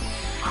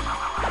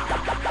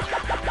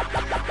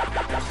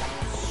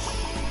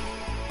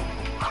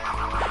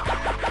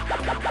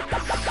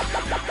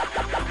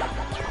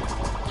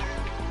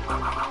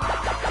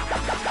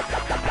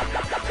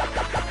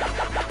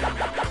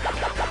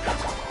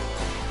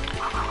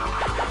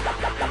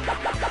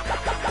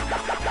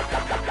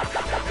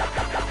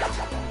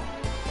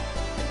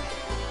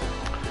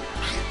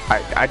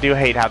 I do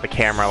hate how the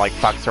camera like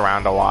fucks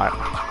around a lot.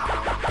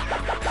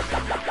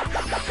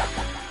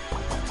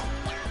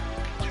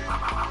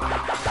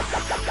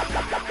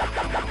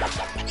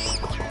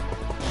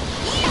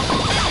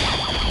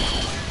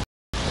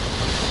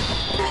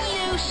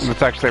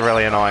 It's actually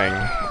really annoying.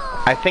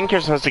 I think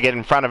you're supposed to get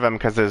in front of him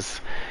because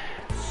his...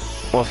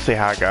 We'll see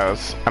how it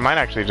goes. I might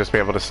actually just be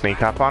able to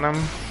sneak up on him.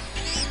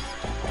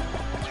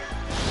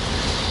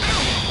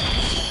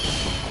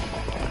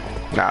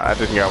 No, that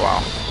didn't go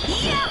well.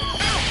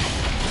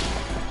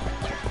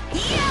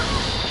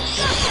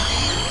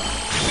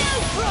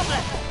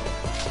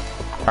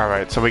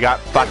 Alright, so we got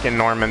fucking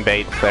Norman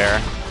Bates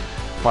there.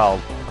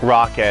 Well,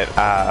 rocket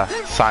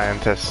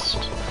scientist.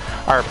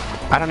 Or,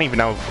 I don't even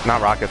know,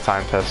 not rocket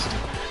scientist.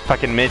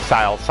 Fucking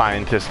missile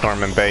scientist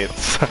Norman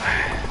Bates.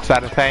 Is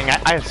that a thing?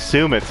 I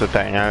assume it's a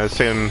thing. I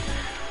assume...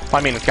 Well,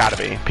 I mean, it's gotta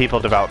be.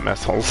 People develop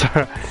missiles.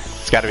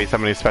 It's gotta be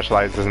somebody who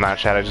specializes in that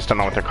shit. I just don't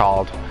know what they're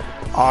called.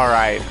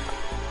 Alright.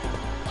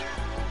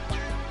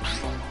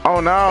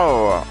 Oh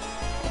no!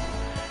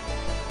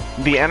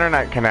 The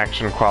internet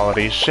connection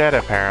quality shit,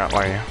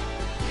 apparently.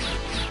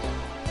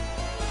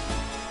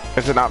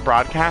 Is it not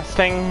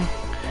broadcasting?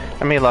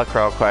 Let me look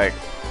real quick.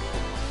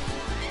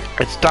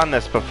 It's done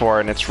this before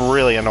and it's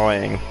really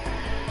annoying.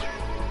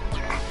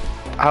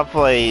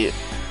 Hopefully...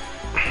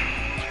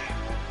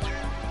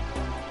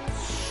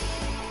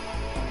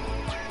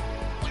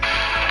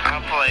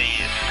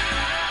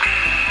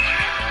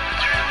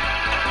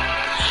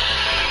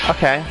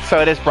 Okay, so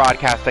it is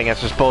broadcasting,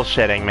 it's just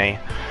bullshitting me.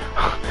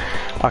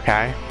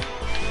 Okay.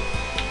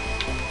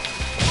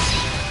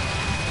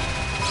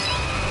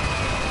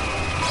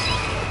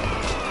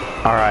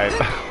 Alright.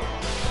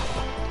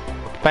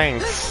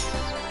 Thanks.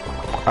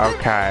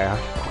 Okay.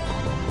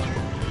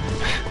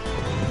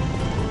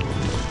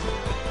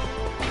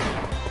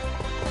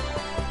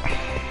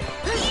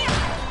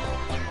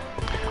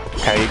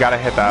 Okay, you gotta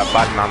hit that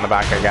button on the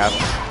back, I guess.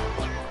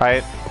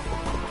 Right?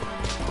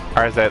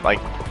 Or is it like...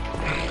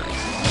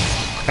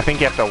 I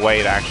think you have to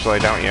wait, actually,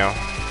 don't you?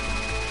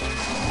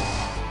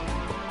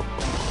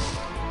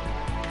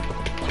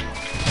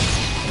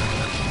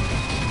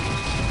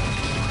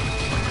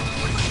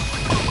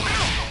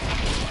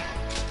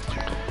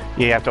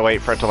 You have to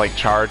wait for it to like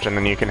charge and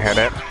then you can hit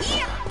it.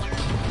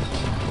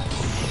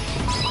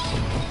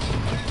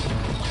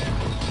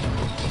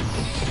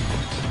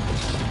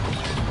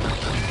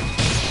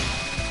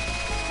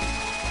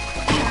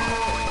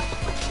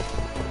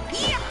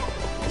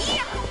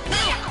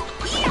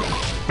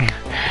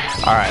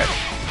 Alright.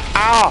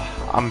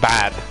 Ow! I'm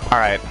bad.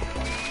 Alright.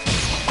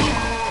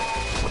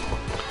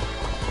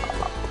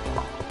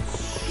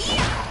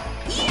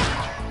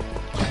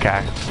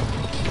 Okay.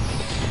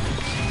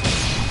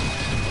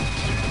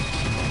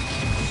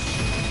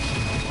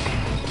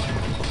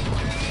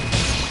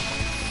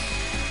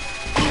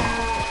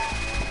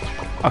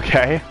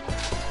 Okay.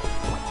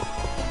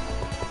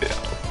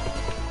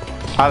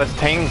 Oh, this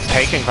thing's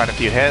taking quite a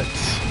few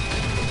hits.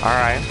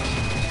 Alright.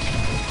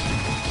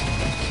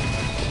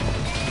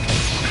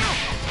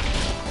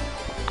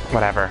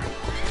 Whatever.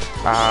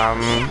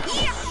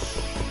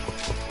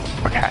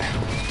 Okay.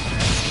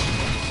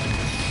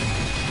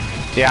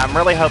 Yeah, I'm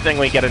really hoping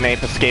we get an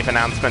Ape Escape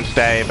announcement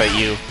today, but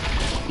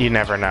you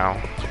never know.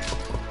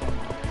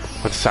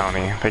 With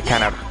Sony. They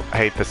kind of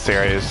hate the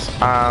series.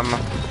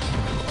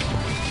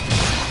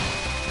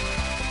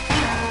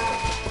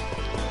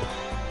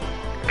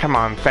 Come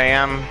on,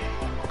 fam.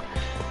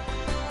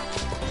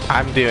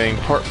 I'm doing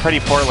pretty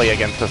poorly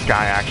against this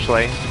guy,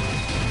 actually.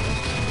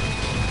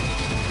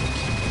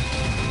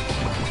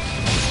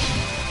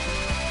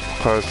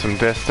 Close some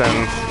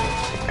distance.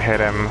 Hit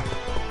him.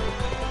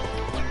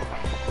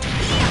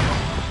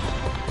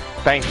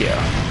 Thank you.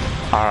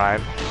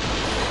 Alright.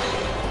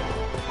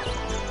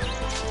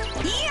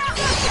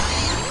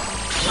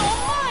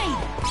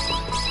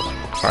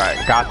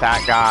 Alright, got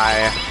that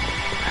guy.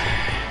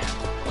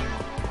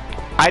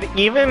 I'd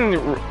even,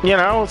 you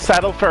know,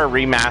 settle for a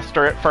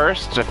remaster at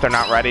first if they're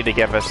not ready to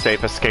give us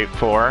Ape Escape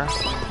 4.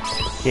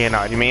 You know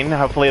what I mean?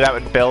 Hopefully that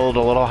would build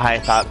a little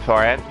hype up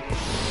for it.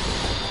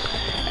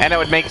 And it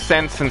would make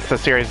sense since the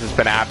series has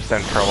been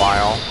absent for a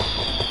while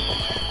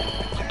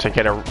to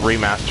get a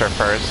remaster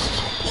first.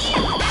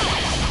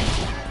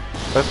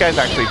 Those guys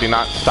actually do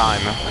not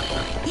stun.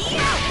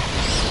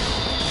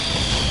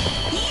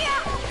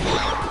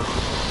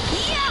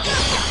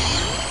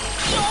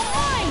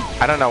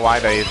 I don't know why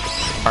they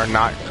are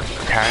not...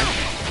 Okay.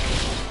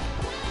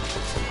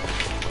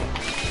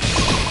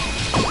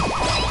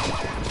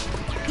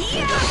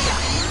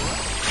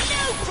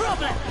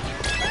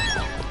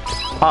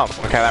 Oh,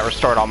 okay, that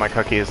restored all my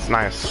cookies.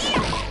 Nice.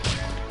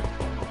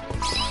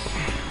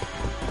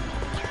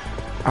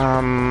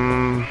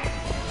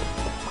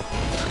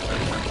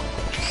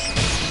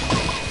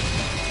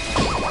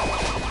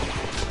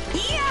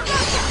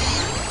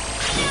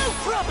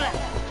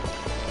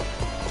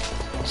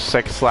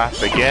 Six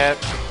left to get.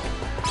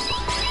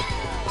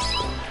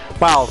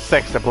 Well,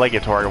 6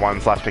 obligatory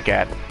ones left to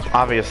get.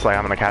 Obviously,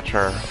 I'm gonna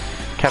capture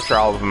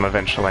all of them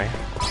eventually.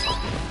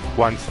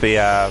 Once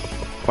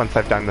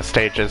I've done the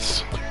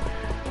stages.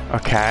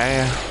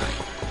 Okay.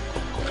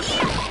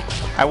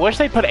 I wish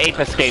they put Ape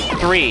Escape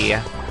 3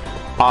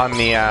 on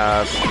the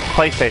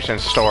PlayStation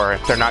Store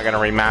if they're not gonna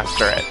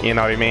remaster it. You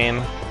know what I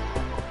mean?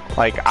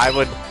 Like, I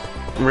would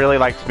really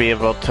like to be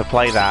able to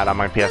play that on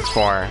my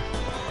PS4.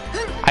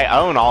 I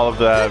own all of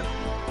the,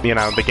 you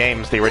know, the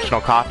games, the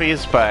original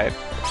copies, but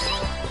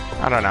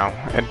I don't know.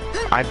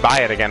 I'd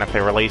buy it again if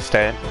they released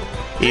it,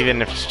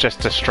 even if it's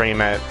just to stream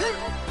it.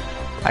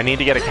 I need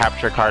to get a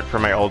capture card for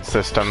my old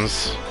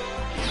systems.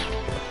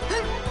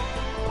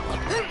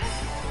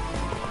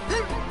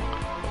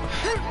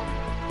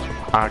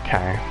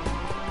 Okay.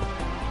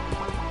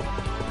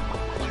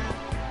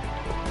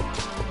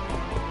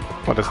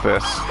 What is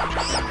this?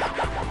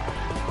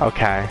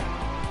 Okay.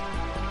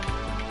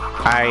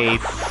 I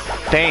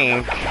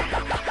think...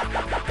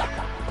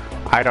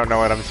 I don't know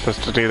what I'm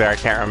supposed to do there. I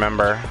can't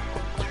remember.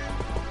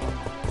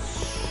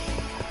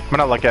 I'm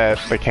gonna look at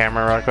the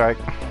camera real quick.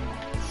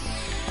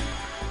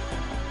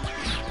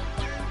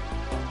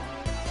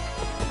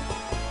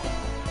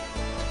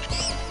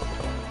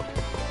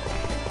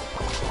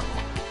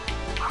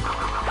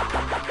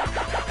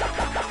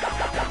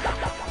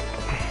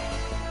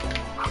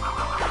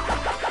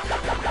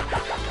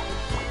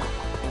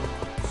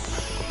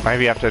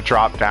 Maybe you have to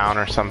drop down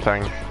or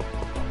something.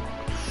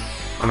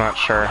 I'm not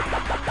sure.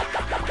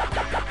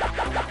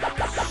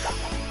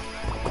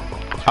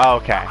 Oh,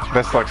 okay,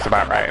 this looks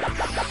about right.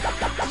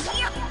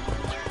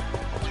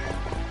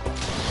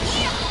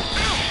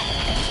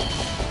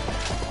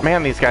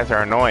 Man, these guys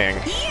are annoying.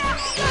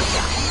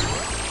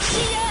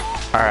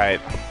 Alright.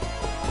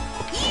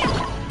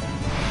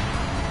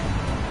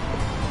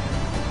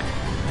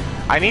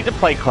 I need to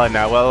play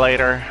Klonoa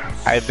later.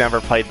 I've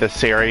never played this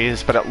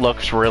series, but it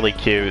looks really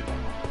cute.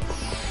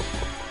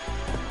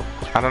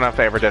 I don't know if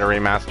they ever did a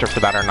remaster for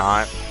that or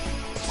not.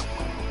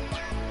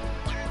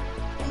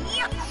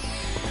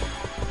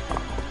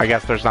 I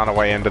guess there's not a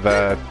way into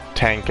the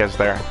tank, is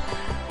there?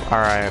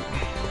 Alright.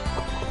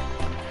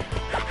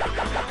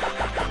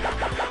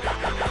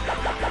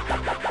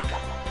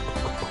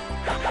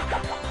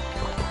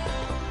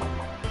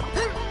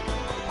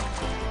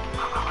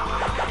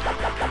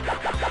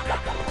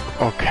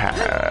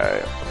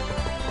 Okay.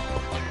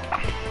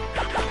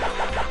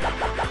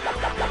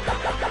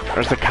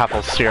 There's a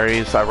couple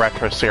series, a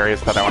retro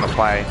series that I want to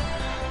play.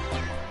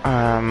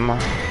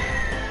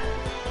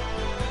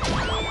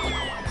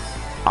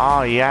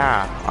 Oh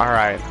yeah,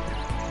 alright.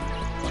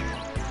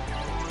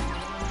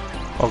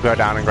 We'll go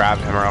down and grab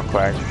him real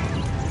quick.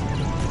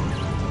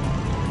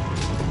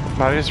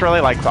 But I just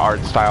really like the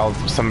art style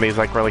of some of these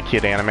like really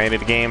cute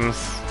animated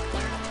games,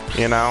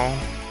 you know?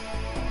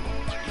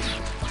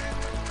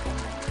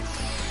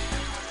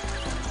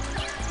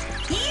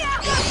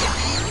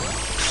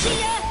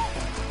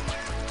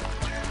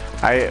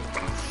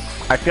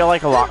 I feel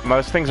like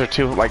most things are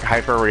too like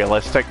hyper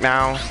realistic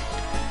now,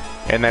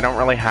 And they don't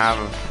really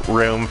have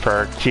room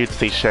for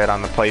cutesy shit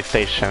on the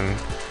PlayStation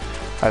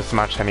as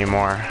much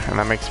anymore, and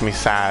that makes me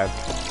sad.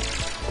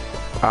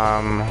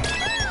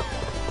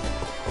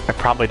 I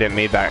probably didn't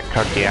need that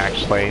cookie,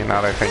 actually,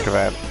 now that I think of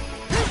it.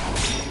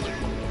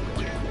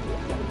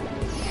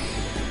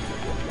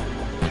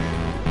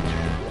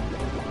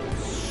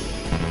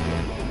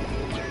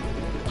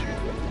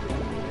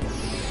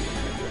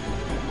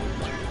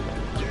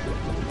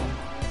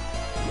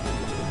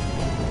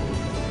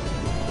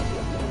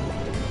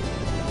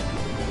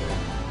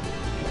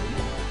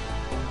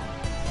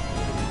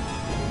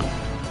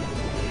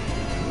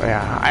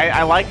 Yeah,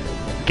 I like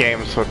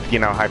games with, you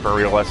know,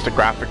 hyper-realistic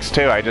graphics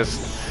too.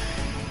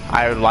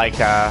 I would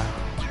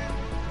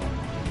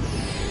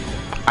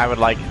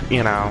like,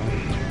 you know,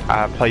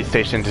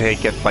 PlayStation to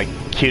take its, like,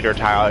 cuter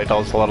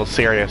titles a little more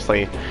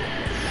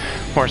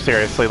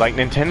seriously. Like,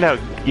 Nintendo,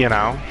 you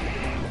know,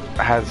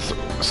 has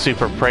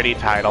super pretty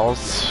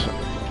titles,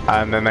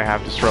 and then they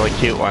have just really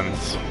cute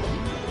ones.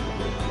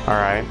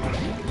 Alright.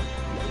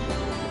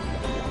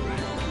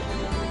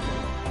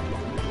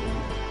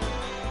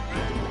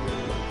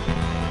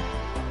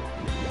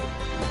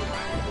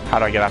 How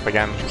do I get up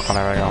again? Oh,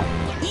 there we go.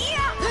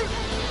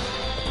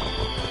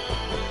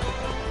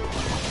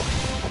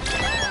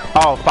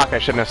 Oh, fuck, I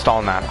shouldn't have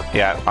stolen that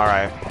yet.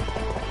 Alright.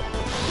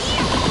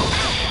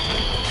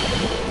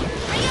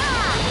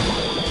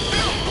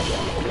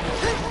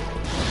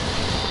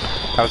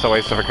 That was a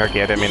waste of a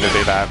cookie. I didn't mean to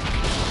do that.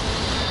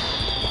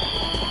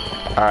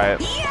 Alright.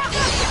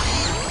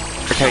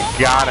 Okay,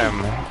 got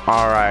him.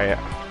 Alright.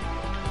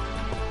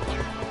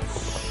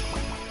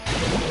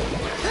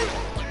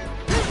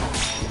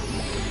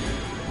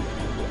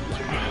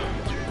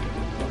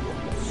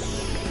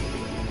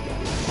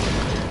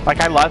 Like,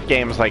 I love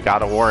games like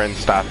God of War and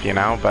stuff, you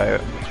know,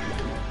 but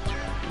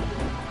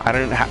I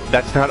don't have,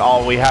 that's not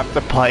all we have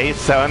to play,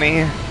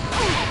 Sony.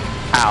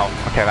 Ow.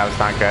 Okay, that was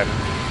not good.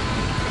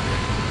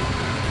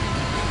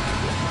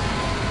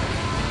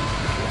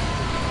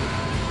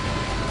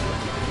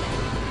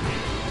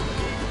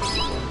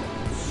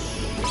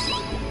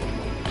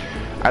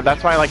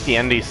 That's why I like the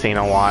indie scene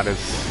a lot, is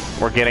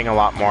we're getting a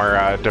lot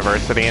more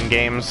diversity in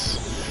games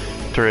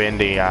through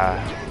indie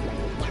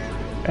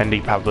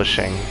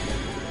publishing.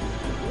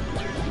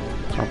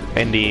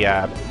 Indie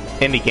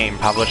game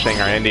publishing,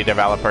 or indie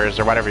developers,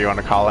 or whatever you want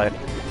to call it. No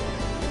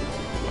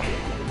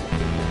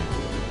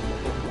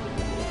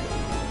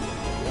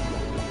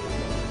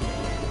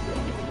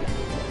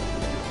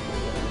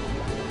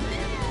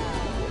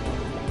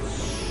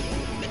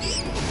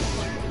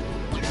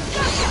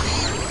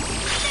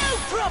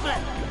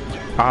problem.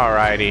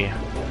 Alrighty.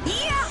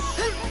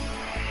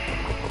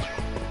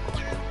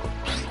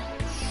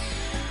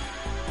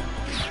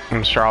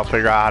 I'm sure I'll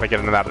figure out how to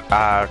get into that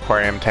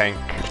aquarium tank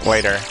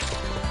later.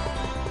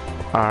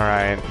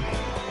 Alright.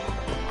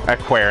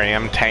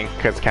 Aquarium tank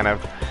is kind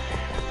of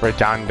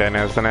redundant,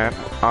 isn't it?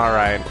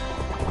 Alright.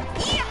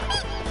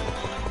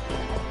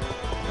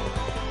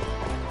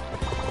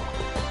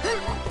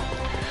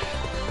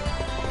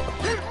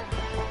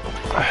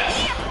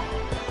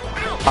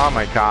 Oh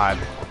my god.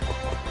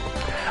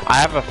 I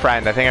have a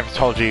friend, I think I've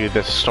told you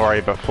this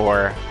story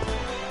before,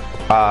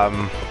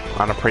 on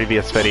a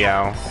previous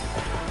video,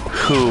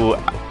 who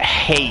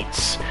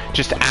hates,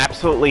 just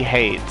absolutely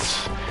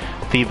hates,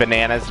 the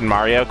bananas in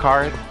Mario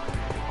Kart.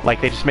 Like,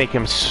 they just make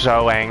him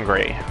so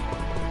angry.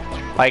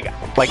 Like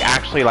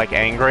actually, like,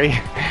 angry.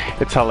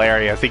 It's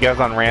hilarious. He goes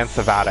on rants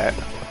about it.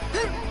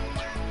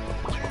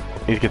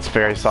 He gets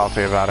very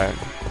salty about it.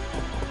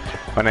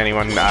 When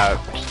anyone,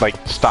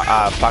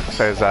 fucks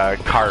his,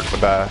 cart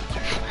with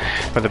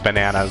the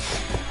bananas.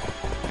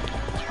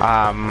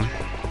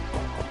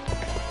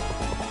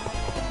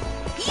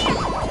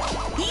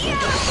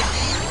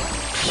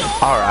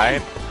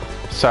 Alright.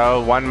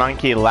 So, one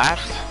monkey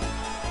left.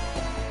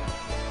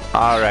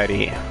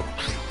 Alrighty.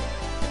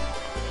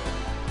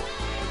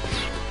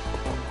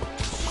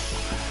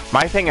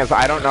 My thing is,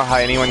 I don't know how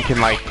anyone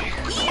can, like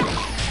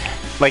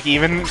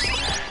even,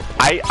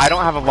 I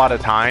don't have a lot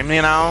of time,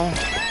 you know?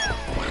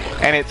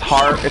 And it's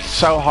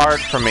so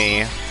hard for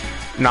me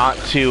not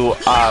to,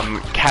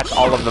 catch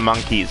all of the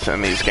monkeys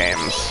in these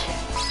games.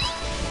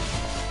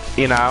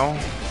 You know?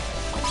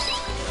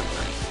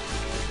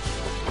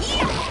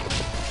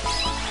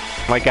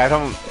 Like, I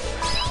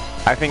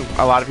think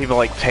a lot of people,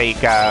 like, take,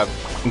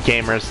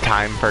 gamers'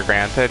 time for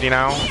granted, you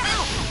know?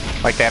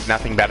 Like, they have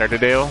nothing better to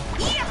do.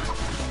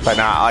 But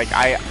not, like,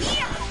 I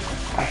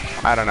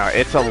don't know,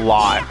 it's a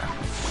lot.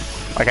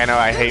 Like, I know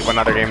I hate when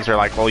other games are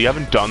like, well, you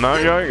haven't done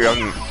that yet? You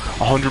haven't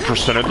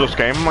 100%ed this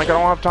game? I'm like, I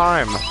don't have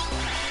time.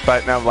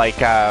 But no, like,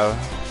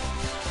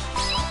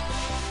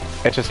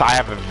 it's just, I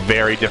have a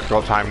very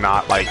difficult time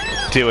not, like,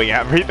 doing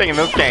everything in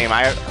this game.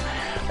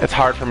 It's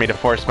hard for me to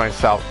force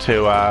myself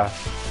to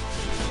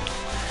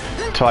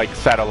like,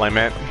 set a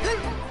limit.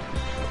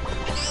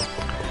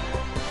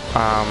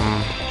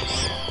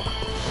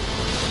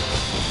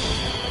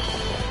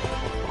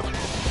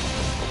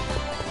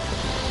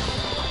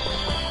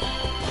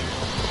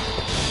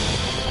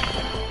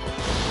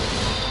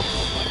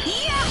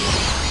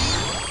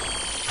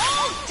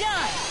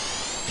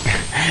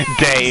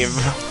 Dave.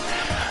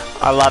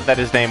 I love that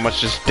his name was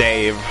just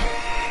Dave.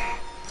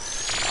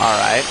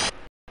 Alright.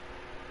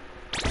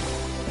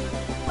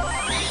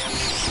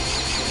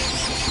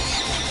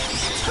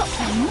 Top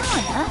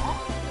banana?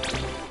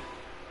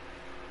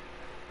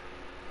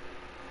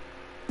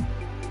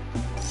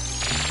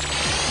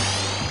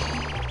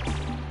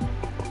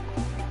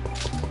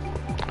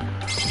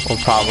 We'll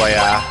probably,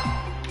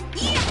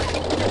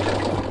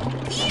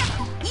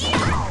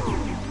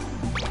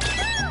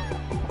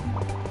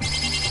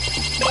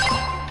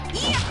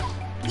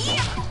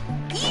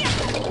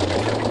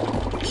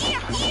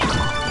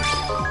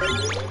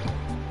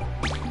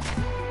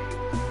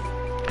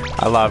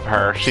 I love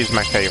her. She's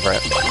my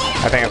favorite.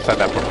 I think I've said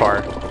that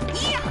before.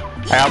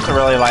 I also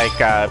really like,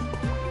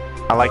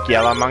 I like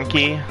Yellow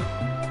Monkey.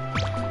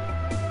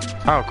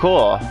 Oh,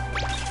 cool.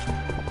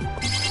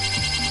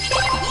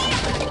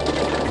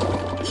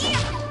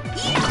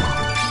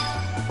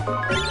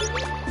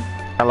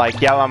 I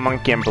like Yellow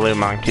Monkey and Blue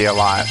Monkey a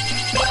lot.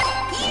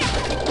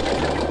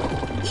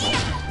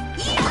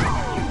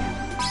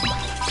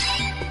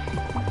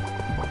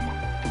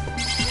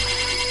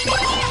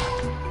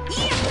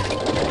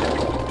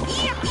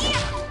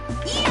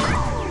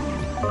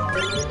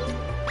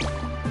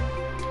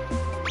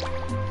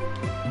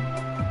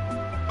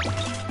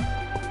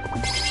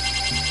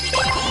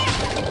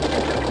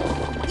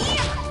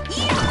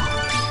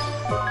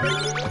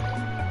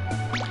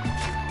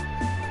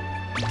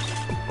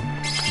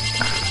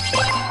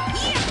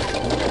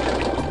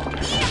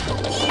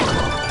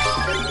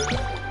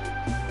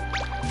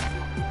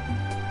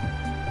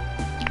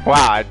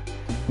 Wow, I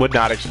would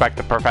not expect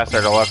the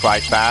professor to look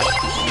like that.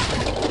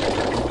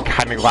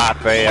 Kinda glad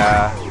they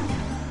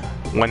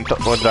went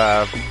with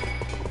the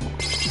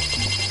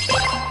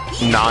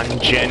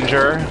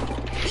non-ginger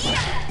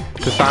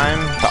design,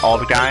 the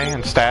old guy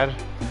instead.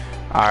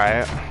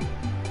 Alright.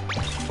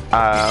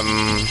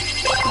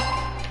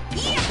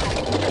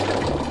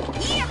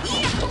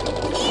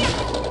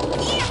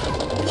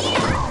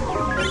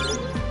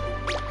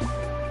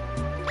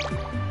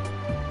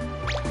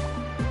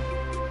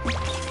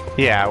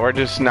 Yeah, we're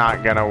just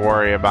not gonna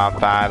worry about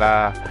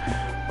that.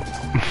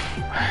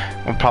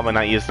 We'll probably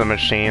not use the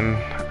machine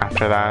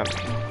after that.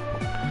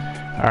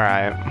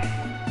 Alright.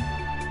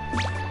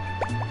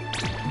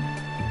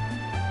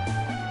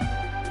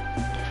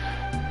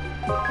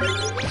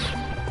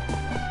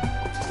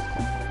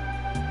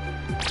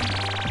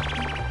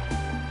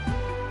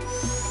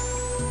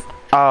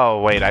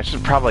 Oh, wait, I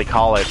should probably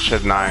call it,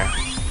 shouldn't I?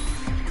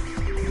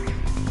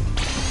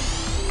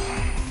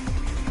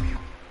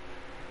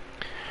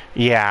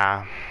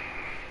 Yeah.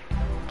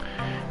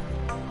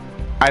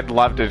 I'd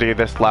love to do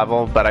this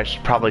level, but I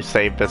should probably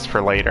save this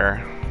for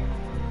later.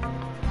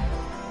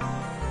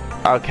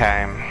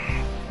 Okay.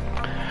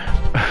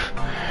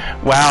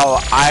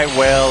 Well, I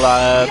will,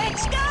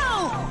 Let's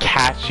go!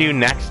 catch you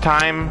next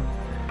time.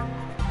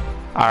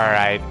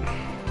 Alright.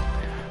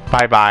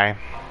 Bye-bye.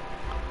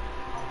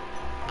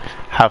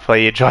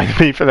 Hopefully you join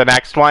me for the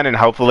next one, and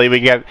hopefully we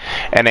get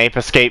an Ape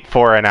Escape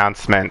 4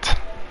 announcement.